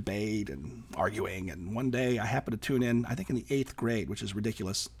interested in debate and arguing. And one day I happened to tune in, I think in the 8th grade, which is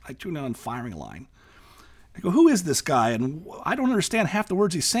ridiculous. I tuned in on Firing Line. I go, who is this guy? And I don't understand half the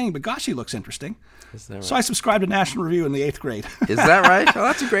words he's saying, but gosh, he looks interesting. Is that right? So I subscribed to National Review in the 8th grade. Is that right? Well,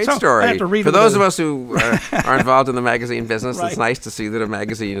 that's a great story. I have to read for those of us who are involved in the magazine business, Right. It's nice to see that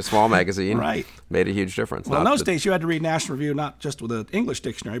a small magazine, Right. made a huge difference. Well, in those days, you had to read National Review not just with an English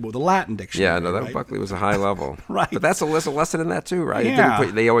dictionary, but with a Latin dictionary. Yeah, no, right? Buckley was a high level. Right. But that's a lesson in that too, right? Yeah.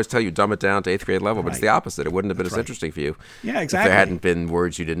 They always tell you dumb it down to 8th grade level, but it's Right. the opposite. It wouldn't have been as right. interesting for you. Yeah, exactly. If there hadn't been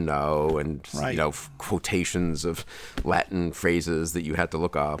words you didn't know and Right. quotations of Latin phrases that you had to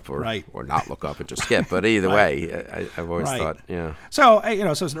look up or Right. or not look up and just skip. But either way, I've always Right. thought, yeah. So,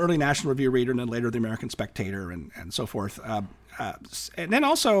 so as an early National Review reader and then later the American Spectator and so forth. And then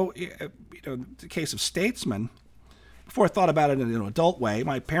also, the case of statesmen, before I thought about it in an adult way,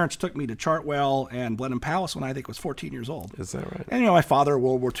 my parents took me to Chartwell and Blenheim Palace when I think was 14 years old. Is that right? And, my father, a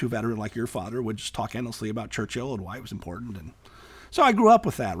World War II veteran like your father, would just talk endlessly about Churchill and why it was important. And so I grew up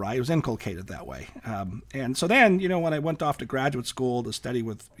with that, right? It was inculcated that way. And so then, when I went off to graduate school to study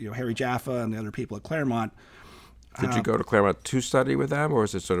with, Harry Jaffa and the other people at Claremont. Did you go to Claremont to study with them, or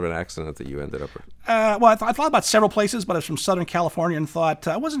was it sort of an accident that you ended up with? Well, I thought about several places, but I was from Southern California and thought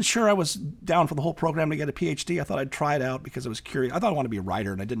I wasn't sure I was down for the whole program to get a PhD. I thought I'd try it out because I was curious. I thought I wanted to be a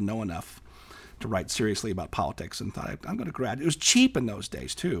writer, and I didn't know enough. to write seriously about politics, and thought I'm going to graduate. It was cheap in those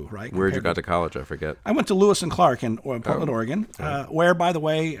days too, right? Where'd you go to college? I forget. I went to Lewis and Clark in Portland, Oregon, where, by the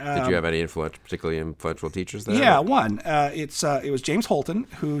way, did you have any particularly influential teachers there? Yeah, one. It was James Holton,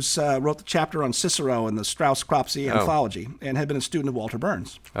 who's wrote the chapter on Cicero in the Strauss-Cropsey anthology, and had been a student of Walter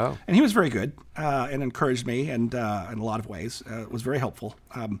Burns. Oh, and he was very good and encouraged me, and in a lot of ways, was very helpful.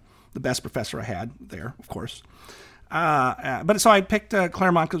 The best professor I had there, of course. But so I picked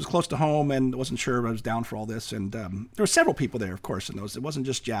Claremont because it was close to home and wasn't sure I was down for all this. And there were several people there, of course, in those. It wasn't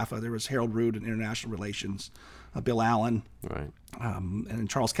just Jaffa. There was Harold Root in International Relations, Bill Allen, right, and then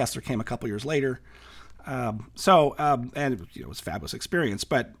Charles Kessler came a couple years later. And it was a fabulous experience.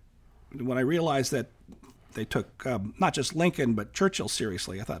 But when I realized that they took not just Lincoln but Churchill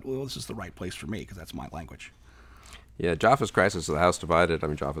seriously, I thought, well, this is the right place for me because that's my language. Yeah, Jaffa's Crisis of the House Divided. I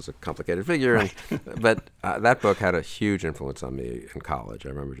mean, Jaffa's a complicated figure, right. but that book had a huge influence on me in college. I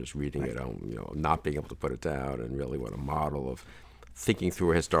remember just reading it, not being able to put it down, and really what a model of thinking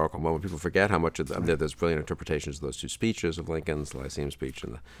through a historical moment. People forget how much of there's brilliant interpretations of those two speeches of Lincoln's, the Lyceum speech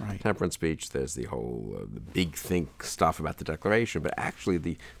and the Temperance speech. There's the whole the big think stuff about the Declaration, but actually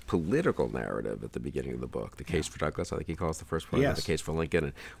the political narrative at the beginning of the book, the case for Douglas, I think he calls the first part, the case for Lincoln,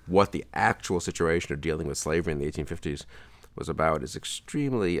 and what the actual situation of dealing with slavery in the 1850s was about is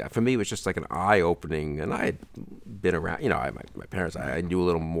extremely, for me, it was just like an eye-opening, and I had been around, my parents, I knew a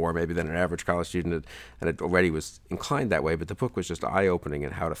little more maybe than an average college student, and it already was inclined that way, but the book was just eye-opening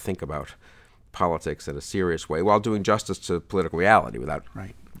in how to think about politics in a serious way while doing justice to political reality without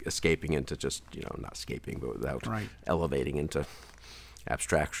escaping into just, not escaping, but without elevating into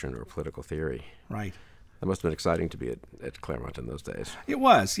abstraction or political theory. Right. That must have been exciting to be at Claremont in those days. It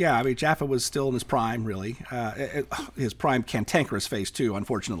was, yeah. I mean, Jaffa was still in his prime, really. His prime cantankerous phase, too,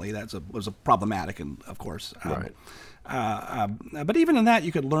 unfortunately. That was a problematic, and of course. Right. But even in that,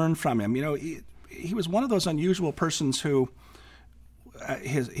 you could learn from him. He was one of those unusual persons who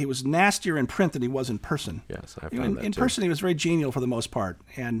he was nastier in print than he was in person. Yes, I found that in person, he was very genial for the most part.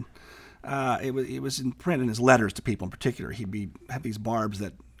 And it was in print in his letters to people in particular. He'd have these barbs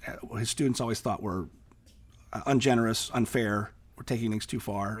that his students always thought were ungenerous, unfair, or taking things too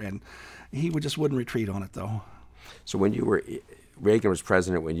far, and he wouldn't retreat on it, though. So when Reagan was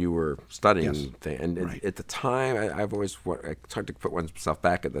president, when you were studying, at the time, I've always tried to put oneself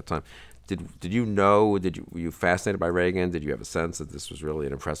back at that time. Did you know? Were you fascinated by Reagan? Did you have a sense that this was really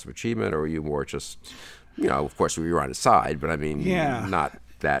an impressive achievement, or were you more just, of course we were on his side, but I mean, not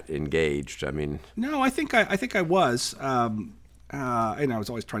that engaged? I mean, no, I think I was. And I was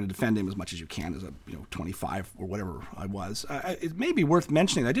always trying to defend him as much as you can as a 25 or whatever I was. It may be worth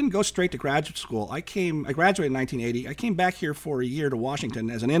mentioning, I didn't go straight to graduate school. I graduated in 1980. I came back here for a year to Washington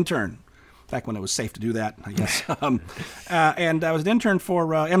as an intern, back when it was safe to do that, I guess. And I was an intern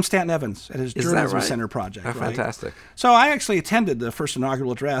for M. Stanton Evans at his Journalism Center project. Oh, fantastic. So I actually attended the first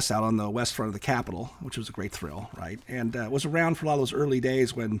inaugural address out on the west front of the Capitol, which was a great thrill, right? And was around for a lot of those early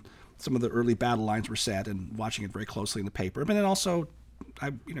days when some of the early battle lines were set, and watching it very closely in the paper. But then also,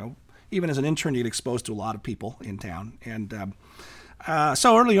 even as an intern, you get exposed to a lot of people in town. And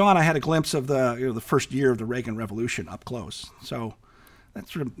so early on, I had a glimpse of the first year of the Reagan Revolution up close. So that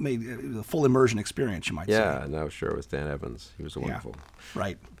sort of made a full immersion experience, you might say. Yeah, no, sure. With Stan Evans. He was a wonderful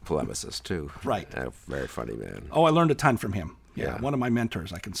polemicist, too. Right. And a very funny man. Oh, I learned a ton from him. Yeah. One of my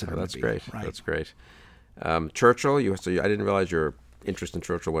mentors, I consider him to be. Great. Right. That's great. Churchill, I didn't realize your interest in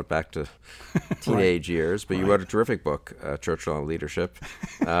Churchill went back to teenage years, but you wrote a terrific book, Churchill on Leadership.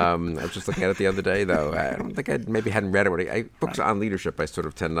 I was just looking at it the other day, though. I don't think I hadn't read it. Books on leadership I sort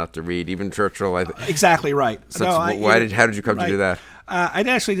of tend not to read, even Churchill. Exactly right. How did you come to do that? I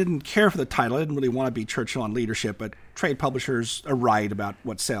actually didn't care for the title. I didn't really want to be Churchill on Leadership, but trade publishers are right about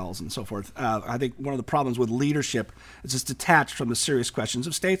what sells and so forth. I think one of the problems with leadership is it's detached from the serious questions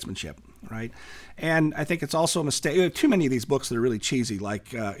of statesmanship, right? And I think it's also a mistake. Too many of these books that are really cheesy,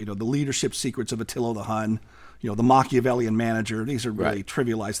 like the Leadership Secrets of Attila the Hun, the Machiavellian Manager. These are really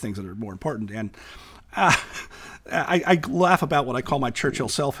trivialized things that are more important. And I laugh about what I call my Churchill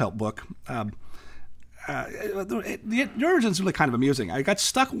self-help book. The origin is really kind of amusing. I got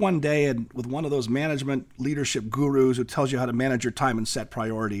stuck one day with one of those management leadership gurus who tells you how to manage your time and set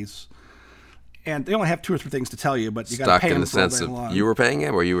priorities. And they only have 2 or 3 things to tell you, but you got to pay them for all day long. Stuck in the sense of you were paying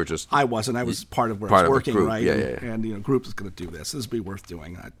him, or you were just... I wasn't. I was part of where I was working, right? Yeah. And group is going to do this. This would be worth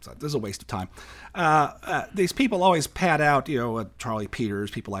doing. I thought, this is a waste of time. These people always pad out, Charlie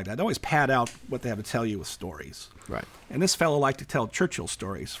Peters, people like that. They always pad out what they have to tell you with stories. Right. And this fellow liked to tell Churchill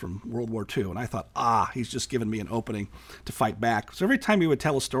stories from World War II. And I thought, he's just given me an opening to fight back. So every time he would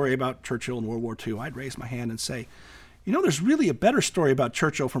tell a story about Churchill in World War II, I'd raise my hand and say, there's really a better story about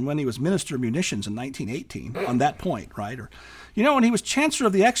Churchill from when he was Minister of Munitions in 1918 on that point, right? Or, when he was Chancellor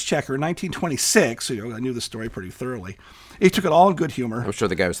of the Exchequer in 1926, I knew the story pretty thoroughly. He took it all in good humor. I'm sure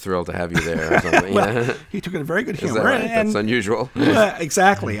the guy was thrilled to have you there. Or something. Well, he took it in very good humor. Is that right? That's unusual.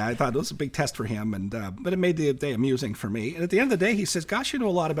 Exactly. I thought it was a big test for him, but it made the day amusing for me. And at the end of the day, he says, gosh, you know a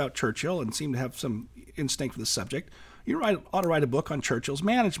lot about Churchill and seem to have some instinct for the subject. You ought to write a book on Churchill's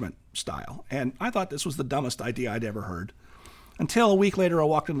management style. And I thought this was the dumbest idea I'd ever heard. Until a week later, I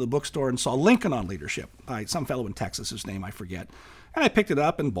walked into the bookstore and saw Lincoln on Leadership by some fellow in Texas, whose name I forget. And I picked it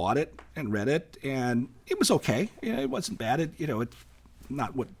up and bought it and read it, and it was okay. It wasn't bad. It's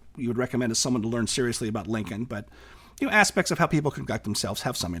not what you would recommend as someone to learn seriously about Lincoln, but aspects of how people conduct themselves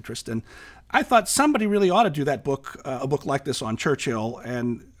have some interest. And I thought somebody really ought to do that book, a book like this on Churchill,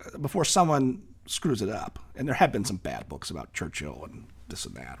 and before someone screws it up. And there have been some bad books about Churchill and this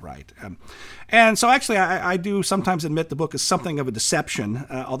and that, right? And so actually I do sometimes admit the book is something of a deception,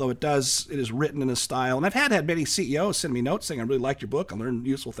 although it is written in a style. And I've had many CEOs send me notes saying, I really liked your book, I learned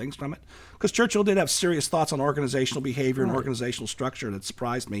useful things from it. Because Churchill did have serious thoughts on organizational behavior and organizational structure that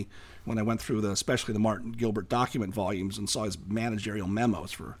surprised me when I went through especially the Martin Gilbert document volumes and saw his managerial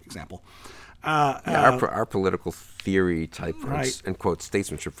memos, for example. Our political theory type, right, and quote,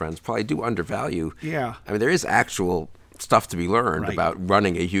 statesmanship friends probably do undervalue. Yeah. I mean, there is actual stuff to be learned about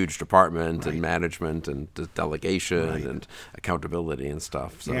running a huge department and management and delegation and accountability and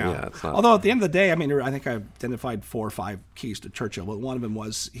stuff. So, it's not. Although at the end of the day, I mean, I think I identified 4 or 5 keys to Churchill, but one of them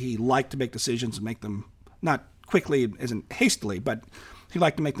was he liked to make decisions and make them not quickly, isn't hastily, but he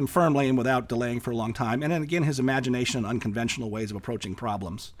liked to make them firmly and without delaying for a long time. And then again, his imagination and unconventional ways of approaching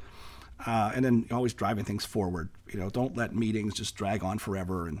problems. And then always driving things forward. Don't let meetings just drag on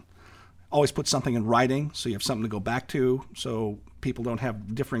forever, and always put something in writing so you have something to go back to, so people don't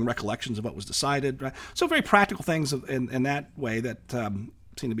have differing recollections of what was decided. Right? So very practical things in that way that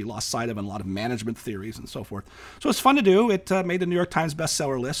seem to be lost sight of in a lot of management theories and so forth. So it's fun to do. It made the New York Times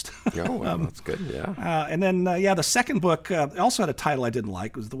bestseller list. Oh, well, that's good, yeah. And then, the second book also had a title I didn't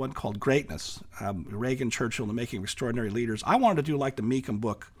like. It was the one called Greatness, Reagan, Churchill, and the Making of Extraordinary Leaders. I wanted to do like the Meekum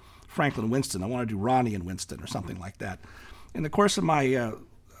book, Franklin Winston. I wanted to do Ronnie and Winston or something like that. In the course of my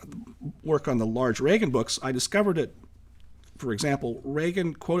work on the large Reagan books, I discovered that, for example,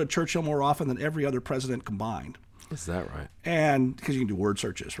 Reagan quoted Churchill more often than every other president combined. Is that right? And because you can do word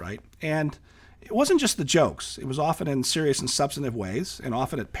searches, right? And it wasn't just the jokes. It was often in serious and substantive ways, and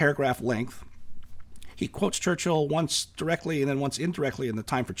often at paragraph length. He quotes Churchill once directly and then once indirectly in the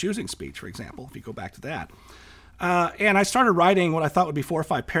Time for Choosing speech, for example, if you go back to that. And I started writing what I thought would be 4 or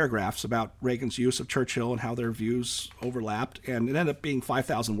 5 paragraphs about Reagan's use of Churchill and how their views overlapped. And it ended up being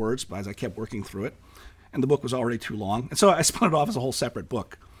 5,000 words as I kept working through it. And the book was already too long. And so I spun it off as a whole separate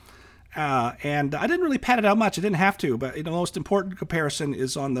book. And I didn't really pad it out much. I didn't have to. But the most important comparison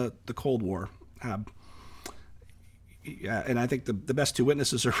is on the Cold War. And I think the best 2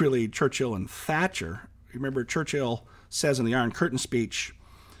 witnesses are really Churchill and Thatcher. Remember, Churchill says in the Iron Curtain speech,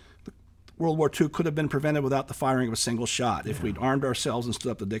 World War II could have been prevented without the firing of a single shot if we'd armed ourselves and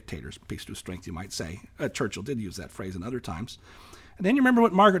stood up to dictators. Peace through strength, you might say. Churchill did use that phrase in other times. And then you remember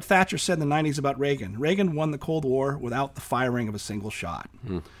what Margaret Thatcher said in the 90s about Reagan. Reagan won the Cold War without the firing of a single shot.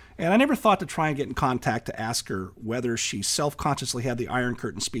 And I never thought to try and get in contact to ask her whether she self-consciously had the Iron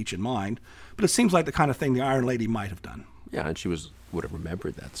Curtain speech in mind, but it seems like the kind of thing the Iron Lady might have done. Yeah, and she would have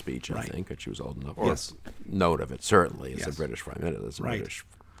remembered that speech, I think, if she was old enough. Or yes. Note of it, certainly, as a British prime minister, as a right. British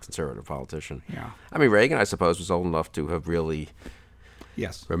conservative politician. Yeah. I mean, Reagan, I suppose, was old enough to have really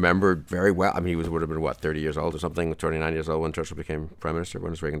remembered very well. I mean, he would have been, 30 years old or something, 29 years old when Churchill became prime minister. When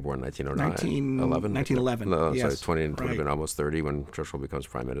was Reagan born? 1909? 1911. No, yes. so 20 would have been almost 30 when Churchill becomes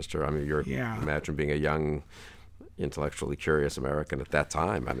prime minister. I mean, imagine being a young, intellectually curious American at that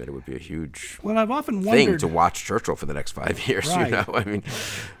time. I mean, it would be a huge I've often thing wondered to watch Churchill for the next 5 years, Right. I mean...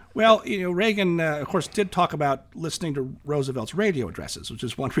 Well, Reagan, of course, did talk about listening to Roosevelt's radio addresses, which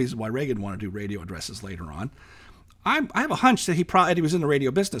is one reason why Reagan wanted to do radio addresses later on. I have a hunch that he was in the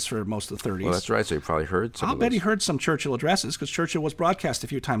radio business for most of the 30s. Well, that's right. So he probably heard some I'll of bet those. he heard some Churchill addresses because Churchill was broadcast a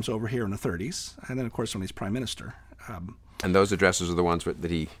few times over here in the 30s, and then, of course, when he's prime minister. And those addresses are the ones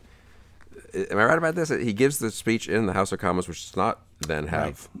that he... Am I right about this? He gives the speech in the House of Commons, which does not then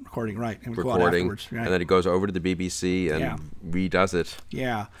have recording, and we go out recording, afterwards, right. and then he goes over to the BBC and redoes it.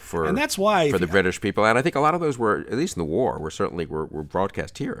 Yeah, for and that's why for the British people, and I think a lot of those were, at least in the war, were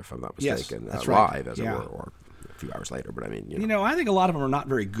broadcast here, if I'm not mistaken, yes, that's right. live as it were, or a few hours later. But I mean, I think a lot of them are not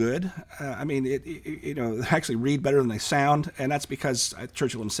very good. I mean, they actually read better than they sound, and that's because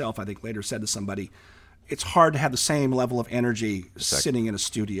Churchill himself, I think, later said to somebody, it's hard to have the same level of energy sitting in a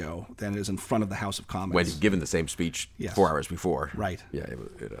studio than it is in front of the House of Commons. When you've given the same speech Yes. 4 hours before. Right. Yeah.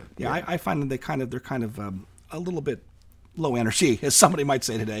 I find that they're kind of a little bit low energy, as somebody might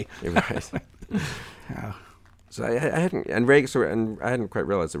say today. Right. Yeah. So I hadn't, and Reagan, and I hadn't quite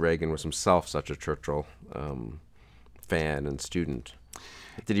realized that Reagan was himself such a Churchill fan and student.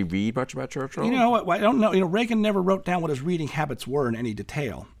 Did he read much about Churchill? You know what? I don't know. Reagan never wrote down what his reading habits were in any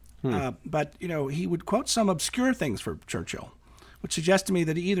detail. But he would quote some obscure things for Churchill, which suggests to me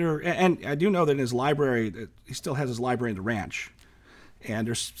that and I do know that in his library, he still has his library in the ranch, and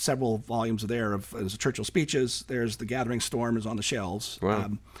there's several volumes there of his Churchill speeches. There's The Gathering Storm is on the shelves.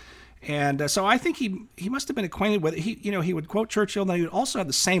 Wow. So I think he must have been acquainted with it. He would quote Churchill, and then he would also have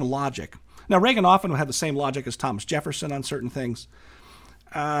the same logic. Now, Reagan often would have the same logic as Thomas Jefferson on certain things.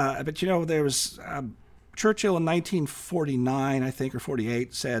 But there was Churchill in 1949, I think, or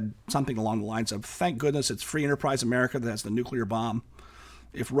 48, said something along the lines of, "Thank goodness it's free enterprise America that has the nuclear bomb.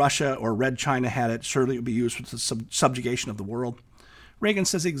 If Russia or Red China had it, surely it would be used for the subjugation of the world." Reagan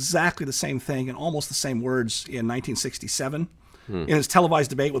says exactly the same thing in almost the same words in 1967 in his televised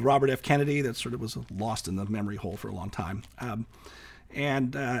debate with Robert F. Kennedy that sort of was lost in the memory hole for a long time.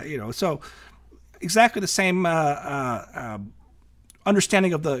 So exactly the same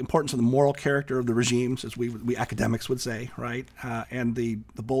understanding of the importance of the moral character of the regimes, as we academics would say, right? And the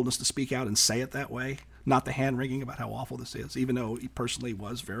boldness to speak out and say it that way, not the hand-wringing about how awful this is, even though he personally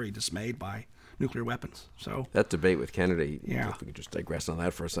was very dismayed by nuclear weapons. So that debate with Kennedy, yeah. If we could just digress on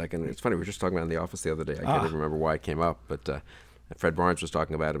that for a second. It's funny, we were just talking about it in the office the other day. I can't even remember why it came up, but Fred Barnes was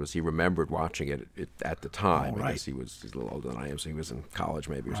talking about it as he remembered watching it at the time. Oh, right. Because he's a little older than I am, so he was in college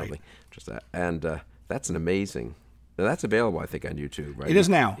maybe or Right. something. Just that. And that's an amazing... Now that's available, I think, on YouTube, right? it is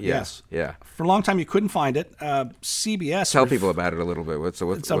now, Yeah. yes. Yeah. For a long time, you couldn't find it. CBS... Tell people about it a little bit.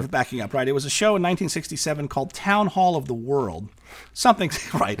 So backing up, right? It was a show in 1967 called Town Hall of the World. Something,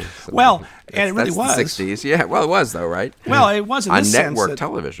 right? Well, and it really that's was. the 60s. Yeah, well, it was, though, right? Well, it was in on this sense network that-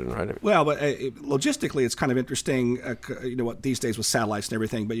 television, right? Well, but logistically, it's kind of interesting, what these days with satellites and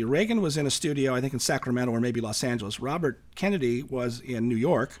everything. But Reagan was in a studio, I think in Sacramento or maybe Los Angeles. Robert Kennedy was in New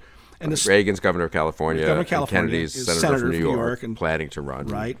York. And Reagan's governor of California, Governor of California, and Kennedy's is senator from of New York, and planning to run.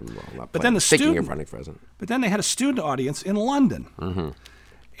 right. But then thinking of running for president. But then they had a student audience in London. Mm-hmm.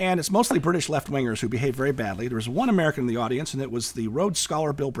 And it's mostly British left-wingers who behave very badly. There was one American in the audience, and it was the Rhodes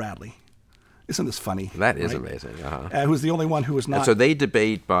Scholar Bill Bradley. Isn't this funny? That is right? amazing. Who's the only one who was not... And so they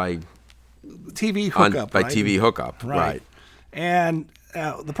debate by TV hookup, by right? TV hookup, right? And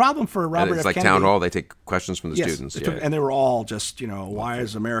the problem for Robert And it's F. like Kennedy, town hall. They take questions from the yes, students. and they were all just, why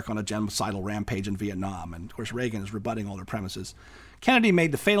is America on a genocidal rampage in Vietnam? And of course, Reagan is rebutting all their premises. Kennedy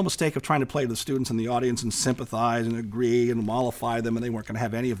made the fatal mistake of trying to play to the students in the audience and sympathize and agree and mollify them, and they weren't going to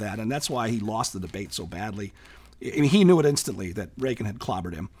have any of that. And that's why he lost the debate so badly. I mean, he knew it instantly that Reagan had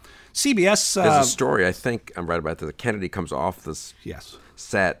clobbered him. CBS... There's a story, I think I'm right about that. Kennedy comes off this yes.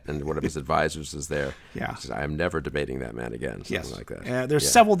 set, and one of his advisors is there. Yeah. He says, I am never debating that man again. Something like that. There's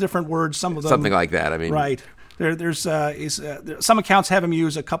several different words. Some of them... Something like that. I mean... Right. There's some accounts have him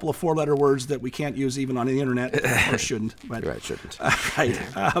use a couple of four-letter words that we can't use even on the internet, or shouldn't. But, right, shouldn't. Right.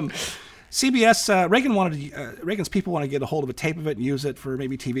 CBS, Reagan's people wanted to get a hold of a tape of it and use it for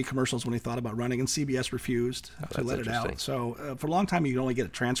maybe TV commercials when he thought about running, and CBS refused to let it out. So for a long time, you could only get a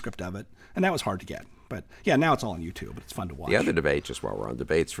transcript of it, and that was hard to get. But yeah, now it's all on YouTube, but it's fun to watch. The other debate, just while we're on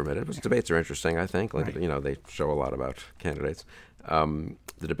debates for a minute, debates are interesting, I think. Like, Right. They show a lot about candidates.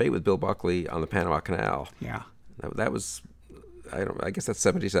 The debate with Bill Buckley on the Panama Canal. Yeah. That was, I guess that's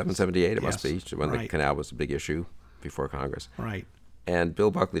 77, 78 it must be, when the right. canal was a big issue before Congress. Right. And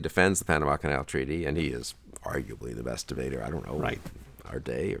Bill Buckley defends the Panama Canal Treaty, and he is arguably the best debater, I don't know, Right. our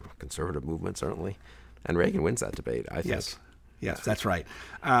day, or conservative movement, certainly. And Reagan wins that debate, I think. Yes, that's right.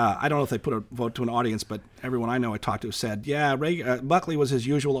 I don't know if they put a vote to an audience, but everyone I know I talked to said, yeah, Buckley was his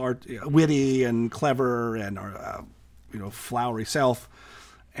usual witty and clever and flowery self.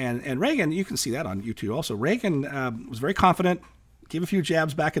 And Reagan, you can see that on YouTube also. Reagan was very confident, gave a few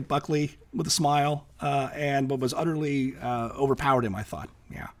jabs back at Buckley with a smile, but was utterly overpowered him, I thought.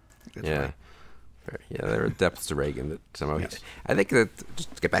 Yeah. That's right. Yeah, there are depths to Reagan that somehow... Yes. I think that,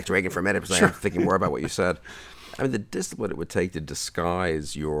 just to get back to Reagan for a minute, because Sure. I'm thinking more about what you said. I mean, the discipline it would take to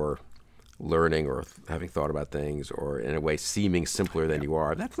disguise your learning or having thought about things, or in a way seeming simpler than you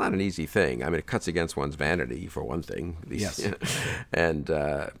are, that's not an easy thing. I mean, it cuts against one's vanity, for one thing. Yes. And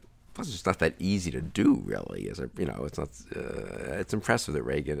plus, it's not that easy to do, really. It's not. It's impressive that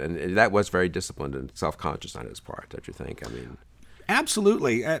Reagan, and that was very disciplined and self-conscious on his part, don't you think? I mean,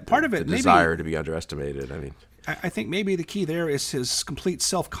 absolutely. Part of it, the desire to be underestimated. I mean, I think maybe the key there is his complete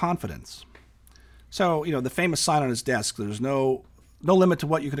self-confidence. So, the famous sign on his desk, there's no limit to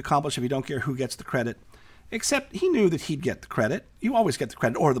what you can accomplish if you don't care who gets the credit, except he knew that he'd get the credit. You always get the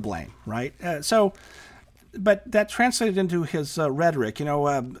credit or the blame, right? But that translated into his rhetoric.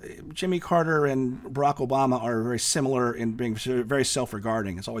 Jimmy Carter and Barack Obama are very similar in being very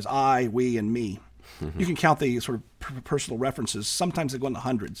self-regarding. It's always I, we, and me. Mm-hmm. You can count the sort of personal references. Sometimes they go into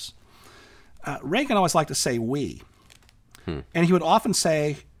hundreds. Reagan always liked to say we. And he would often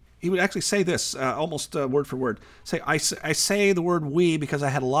say, he would actually say this, almost word for word, I say the word we because I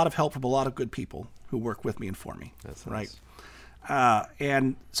had a lot of help from a lot of good people who work with me and for me. That's right. Nice.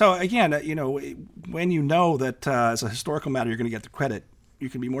 And so again, when you know that as a historical matter you're going to get the credit, you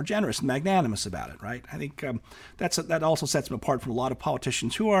can be more generous and magnanimous about it, right? I think that also sets him apart from a lot of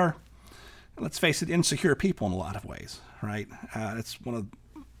politicians who are, let's face it, insecure people in a lot of ways, right? It's one of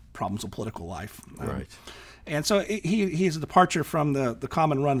the problems of political life. Right. And so he's a departure from the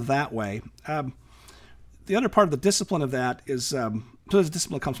common run that way. The other part of the discipline of that is, so his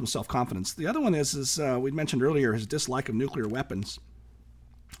discipline comes from self-confidence. The other one is we mentioned earlier, his dislike of nuclear weapons.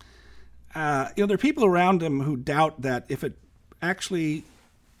 There are people around him who doubt that if it actually,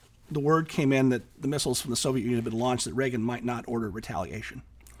 the word came in that the missiles from the Soviet Union had been launched, that Reagan might not order retaliation.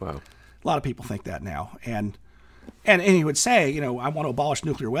 Wow. A lot of people think that now. And he would say, I want to abolish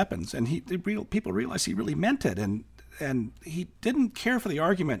nuclear weapons. And people realized he really meant it. And he didn't care for the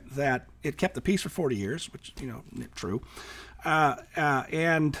argument that it kept the peace for 40 years, which, true. But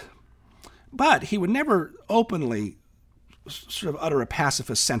he would never openly sort of utter a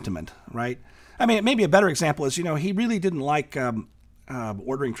pacifist sentiment, right? I mean, maybe a better example is, he really didn't like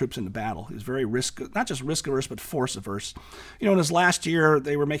ordering troops into battle. He was very not just risk averse, but force averse. In his last year,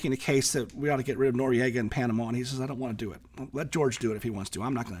 they were making a case that we ought to get rid of Noriega in Panama, and he says, I don't want to do it. Let George do it if he wants to.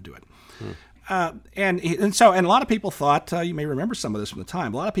 I'm not going to do it. And a lot of people thought, you may remember some of this from the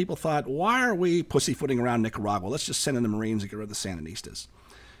time, a lot of people thought, why are we pussyfooting around Nicaragua? Let's just send in the Marines and get rid of the Sandinistas.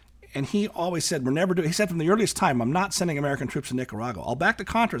 And he always said, we're never doing, he said from the earliest time, I'm not sending American troops to Nicaragua. I'll back the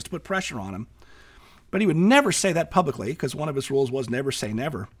Contras to put pressure on him. But he would never say that publicly because one of his rules was never say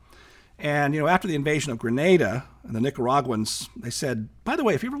never. And, after the invasion of Grenada, and the Nicaraguans, they said, by the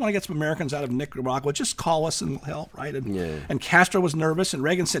way, if you ever want to get some Americans out of Nicaragua, just call us and we'll help, right? And Castro was nervous, and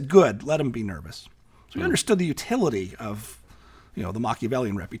Reagan said, good, let him be nervous. So he understood the utility of, the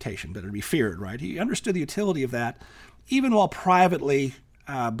Machiavellian reputation, better to be feared, right? He understood the utility of that, even while privately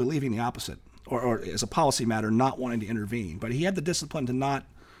believing the opposite, or as a policy matter, not wanting to intervene. But he had the discipline to not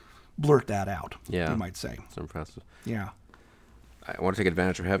blurt that out, you might say. That's impressive. Yeah. I want to take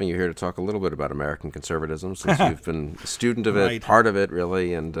advantage of having you here to talk a little bit about American conservatism, since you've been a student of it, Right. part of it,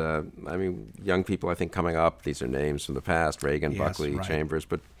 really. And, young people, I think, coming up, these are names from the past, Reagan, Yes, Buckley, right. Chambers.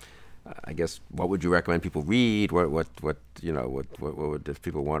 But I guess, what would you recommend people read? What would, if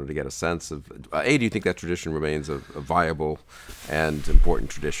people wanted to get a sense of, do you think that tradition remains a viable and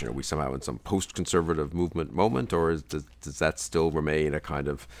important tradition? Are we somehow in some post-conservative movement moment, or does that still remain a kind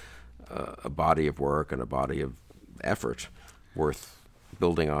of a body of work and a body of effort worth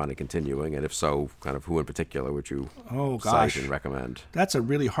building on and continuing? And if so, kind of who in particular would you cite and recommend? That's a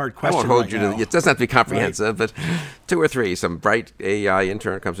really hard I question. won't hold right you now. to it. Doesn't have to be comprehensive, but 2 or 3. Some bright AEI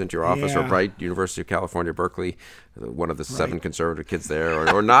intern comes into your office, or Yeah. bright University of California, Berkeley, one of the 7 conservative kids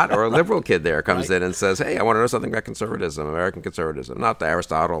there, or not, or a liberal kid there comes in and says, hey, I want to know something about conservatism, American conservatism. Not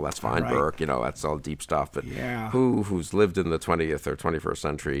Aristotle, that's fine, Right. Burke, that's all deep stuff. But Yeah. who's lived in the 20th or 21st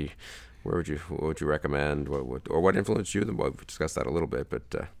century? What would you recommend? What influenced you? We've discussed that a little bit,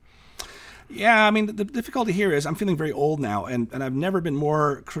 but Yeah, I mean, the difficulty here is I'm feeling very old now, and I've never been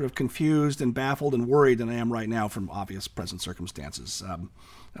more sort of confused and baffled and worried than I am right now from obvious present circumstances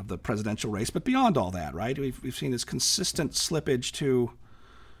of the presidential race. But beyond all that, right, we've seen this consistent slippage to,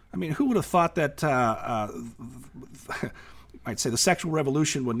 I mean, who would have thought that, I'd say the sexual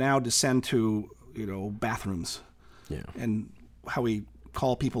revolution would now descend to, bathrooms and how we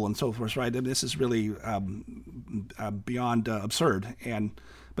call people and so forth, right? I mean, this is really beyond absurd,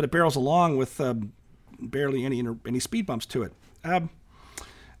 but it barrels along with barely any speed bumps to it.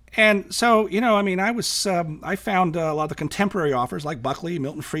 And so, I found a lot of the contemporary authors like Buckley,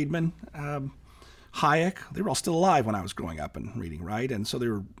 Milton Friedman, Hayek. They were all still alive when I was growing up and reading, right? And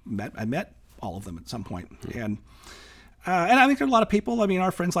so I met all of them at some point. And I think there are a lot of people. I mean,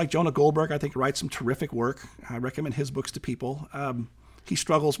 our friends like Jonah Goldberg, I think, writes some terrific work. I recommend his books to people. he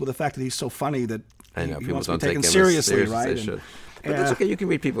struggles with the fact that he's so funny that I know he people wants to don't be take taken him seriously, as right? they should. But that's okay. You can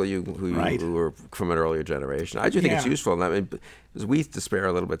read people who are from an earlier generation. I do think it's useful. I mean, there's weak despair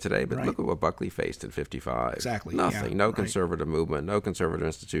a little bit today, but look at what Buckley faced at 55. Exactly. Nothing. No conservative movement. No conservative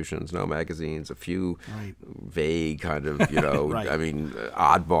institutions. No magazines. A few vague kind of, I mean,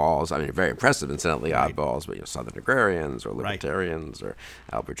 oddballs. I mean, very impressive, incidentally, oddballs, but Southern agrarians or libertarians or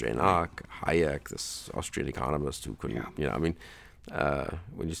Albert J. Nock, Hayek, this Austrian economist who couldn't, I mean,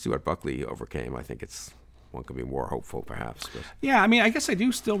 when you see what Buckley overcame, I think one could be more hopeful, perhaps. But. Yeah, I mean, I guess I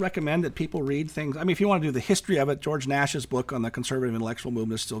do still recommend that people read things. I mean, if you want to do the history of it, George Nash's book on the conservative intellectual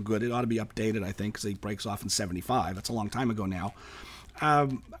movement is still good. It ought to be updated, I think, because he breaks off in 75. That's a long time ago now.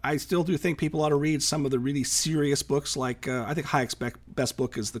 I still do think people ought to read some of the really serious books, like I think Hayek's best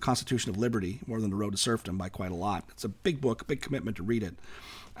book is The Constitution of Liberty, more than The Road to Serfdom by quite a lot. It's a big book, a big commitment to read it.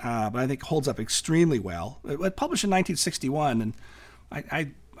 But I think it holds up extremely well. It was published in 1961, and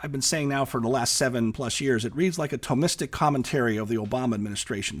I've been saying now for the last 7+ years, it reads like a Thomistic commentary of the Obama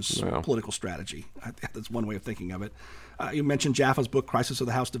administration's political strategy. That's one way of thinking of it. You mentioned Jaffe's book, Crisis of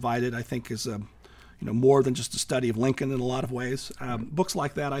the House Divided, I think is more than just a study of Lincoln in a lot of ways. Books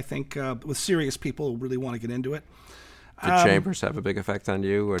like that, I think, with serious people who really want to get into it. Did Chambers have a big effect on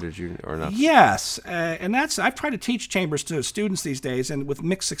you, or not? Yes, and I've tried to teach Chambers to students these days, and with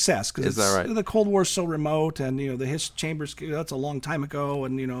mixed success. Is that right? The Cold War's so remote, and Chambers, that's a long time ago,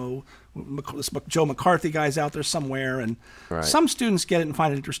 and this Joe McCarthy guy's out there somewhere, and some students get it and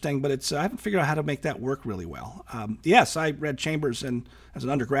find it interesting, but I haven't figured out how to make that work really well. Yes, I read Chambers as an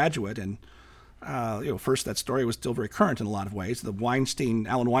undergraduate, and first that story was still very current in a lot of ways. The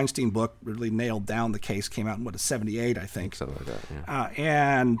Alan Weinstein book really nailed down the case. Came out in '78, I think. Something like that.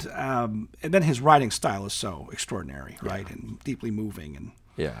 Yeah. And then his writing style is so extraordinary, right, and deeply moving, and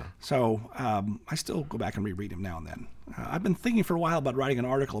so I still go back and reread him now and then. I've been thinking for a while about writing an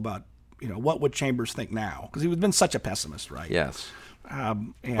article about what would Chambers think now, because he's been such a pessimist, right? Yes.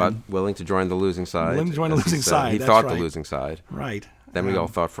 And but willing to join the losing side. Willing to join the losing side. He thought the losing side. Right. Then we all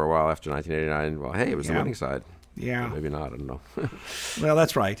thought for a while after 1989, well, hey, it was the winning side. Yeah. But maybe not, I don't know. Well,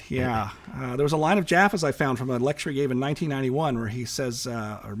 that's right, yeah. There was a line of Jaffe's I found from a lecture he gave in 1991 where he says,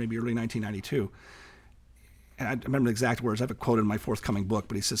 or maybe early 1992, and I remember the exact words. I have a quote in my forthcoming book,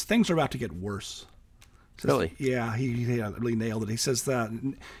 but he says, things are about to get worse. Really? Yeah, he really nailed it. He says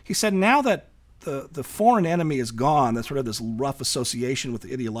he said, now that the foreign enemy is gone, that's sort of this rough association with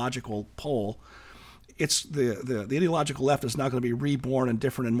the ideological pole, it's the ideological left is now going to be reborn in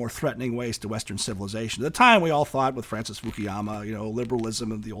different and more threatening ways to Western civilization. At the time, we all thought with Francis Fukuyama,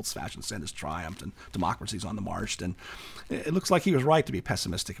 liberalism of the old-fashioned sense has triumphed and democracy's on the march. And it looks like he was right to be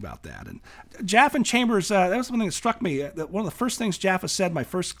pessimistic about that. And Jaffe and Chambers, that was something that struck me. One of the first things Jaffe said my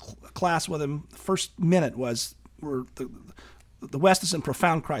first class with him, the first minute, was the West is in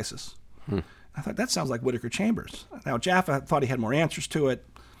profound crisis. I thought, that sounds like Whittaker Chambers. Now, Jaffe thought he had more answers to it.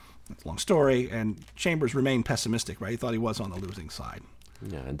 It's a long story, and Chambers remained pessimistic, right? He thought he was on the losing side.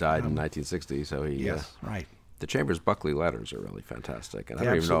 Yeah, and died in 1960, so he... Yes, right. The Chambers-Buckley letters are really fantastic, and I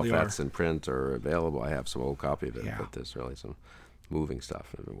don't even know if that's in print or available. I have some old copy of it, but there's really some moving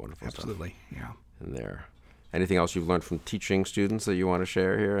stuff and wonderful stuff. Absolutely, yeah. In there. Anything else you've learned from teaching students that you want to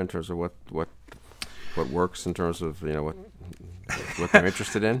share here in terms of what works in terms of what they're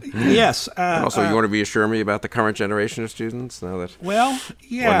interested in? Yes. And also, you want to reassure me about the current generation of students now that. Well,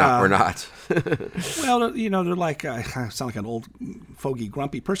 yeah. Or not. Well, they're like I sound like an old fogey,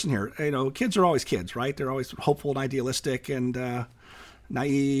 grumpy person here. Kids are always kids, right? They're always hopeful and idealistic and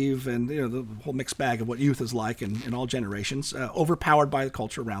naive, and the whole mixed bag of what youth is like in all generations, overpowered by the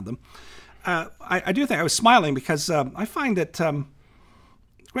culture around them. I do think I was smiling because I find that.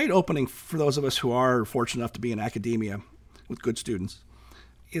 Great opening for those of us who are fortunate enough to be in academia with good students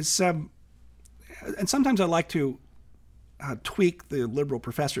is, and sometimes I like to tweak the liberal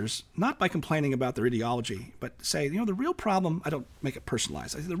professors, not by complaining about their ideology, but say, the real problem, I don't make it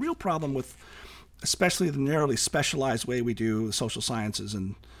personalized, I say the real problem with especially the narrowly specialized way we do the social sciences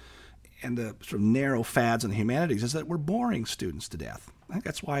and the sort of narrow fads in the humanities is that we're boring students to death. I think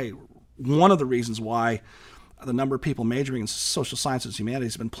that's one of the reasons why the number of people majoring in social sciences and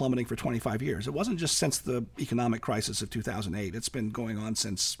humanities has been plummeting for 25 years. It wasn't just since the economic crisis of 2008. It's been going on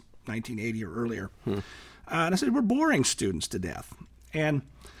since 1980 or earlier. And I said, we're boring students to death. And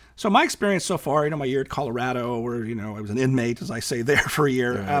so my experience so far, my year at Colorado, where, I was an inmate, as I say, there for a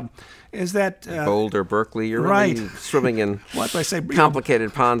year, is that... Boulder, Berkeley, you're really swimming in what I say,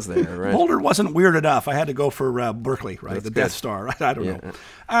 complicated ponds there, right? Boulder wasn't weird enough. I had to go for Berkeley, right? That's the good. Death Star, right? I don't know.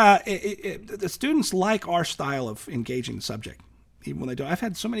 The students like our style of engaging the subject, even when they don't. I've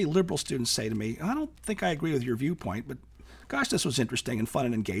had so many liberal students say to me, I don't think I agree with your viewpoint, but gosh, this was interesting and fun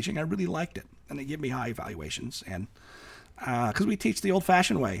and engaging. I really liked it. And they give me high evaluations. And because we teach the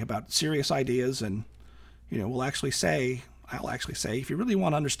old-fashioned way about serious ideas, and, I'll actually say, if you really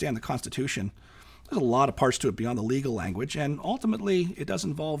want to understand the Constitution, there's a lot of parts to it beyond the legal language, and ultimately it does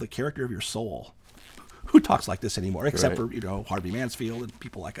involve the character of your soul. Who talks like this anymore, except for, Harvey Mansfield and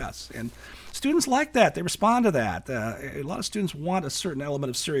people like us. And students like that. They respond to that. A lot of students want a certain element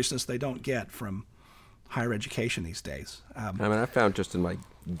of seriousness they don't get from higher education these days. I found just in my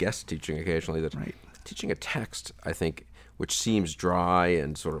guest teaching occasionally that teaching a text, I think, which seems dry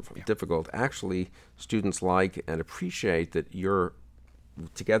and sort of difficult, actually students like and appreciate that you're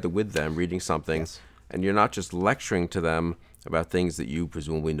together with them reading something, and you're not just lecturing to them about things that you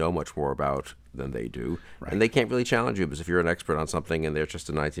presumably know much more about than they do. And they can't really challenge you, because if you're an expert on something and they're just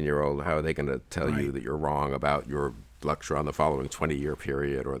a 19-year-old, how are they going to tell you that you're wrong about your lecture on the following 20-year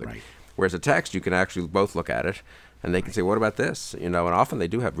period? Or whereas a text, you can actually both look at it and they can say, what about this? And often they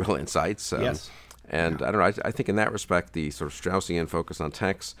do have real insights. And I don't know, I think in that respect, the sort of Straussian focus on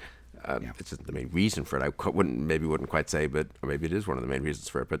text, it's the main reason for it. I wouldn't quite say, or maybe it is one of the main reasons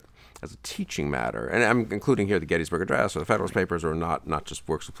for it, but as a teaching matter, and I'm including here the Gettysburg Address or the Federalist Papers, or not just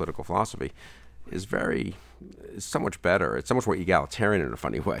works of political philosophy, is so much better. It's so much more egalitarian in a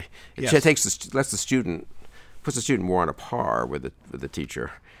funny way. It puts the student more on a par with the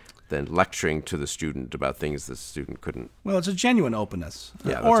teacher than lecturing to the student about things the student couldn't. Well, it's a genuine openness.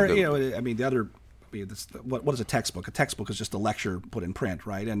 The other. What is a textbook? A textbook is just a lecture put in print,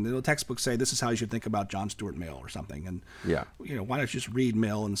 right? And the textbooks say this is how you should think about John Stuart Mill or something. And why don't you just read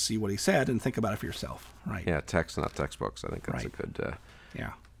Mill and see what he said and think about it for yourself, right? Yeah, text, not textbooks. I think that's a good.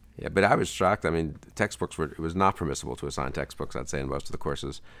 Yeah, but I was shocked. I mean, textbooks it was not permissible to assign textbooks, I'd say, in most of the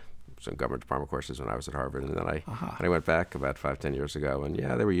courses, some government department courses when I was at Harvard. And then I went back about 5-10 years ago, and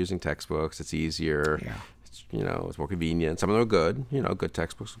they were using textbooks. It's easier. Yeah. It's more convenient. Some of them are good. Good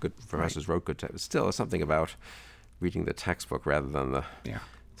textbooks. Good professors wrote good texts. Still, there's something about reading the textbook rather than the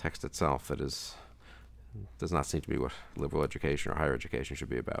text itself that does not seem to be what liberal education or higher education should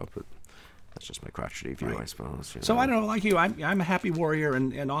be about. But that's just my crotchety view, I suppose. So I don't know, like you, I'm a happy warrior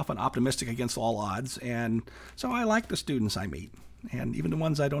and often optimistic against all odds, and so I like the students I meet, and even the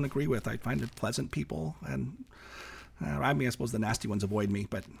ones I don't agree with, I find it pleasant people, and I suppose the nasty ones avoid me,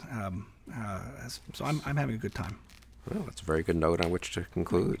 but so I'm having a good time. Well, that's a very good note on which to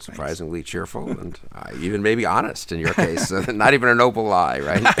conclude. Thanks. Surprisingly cheerful and even maybe honest in your case. Not even a noble lie,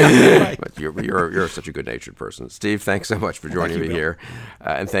 right? But you're such a good-natured person. Steve, thanks so much for joining me here,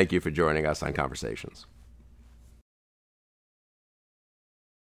 and thank you for joining us on Conversations.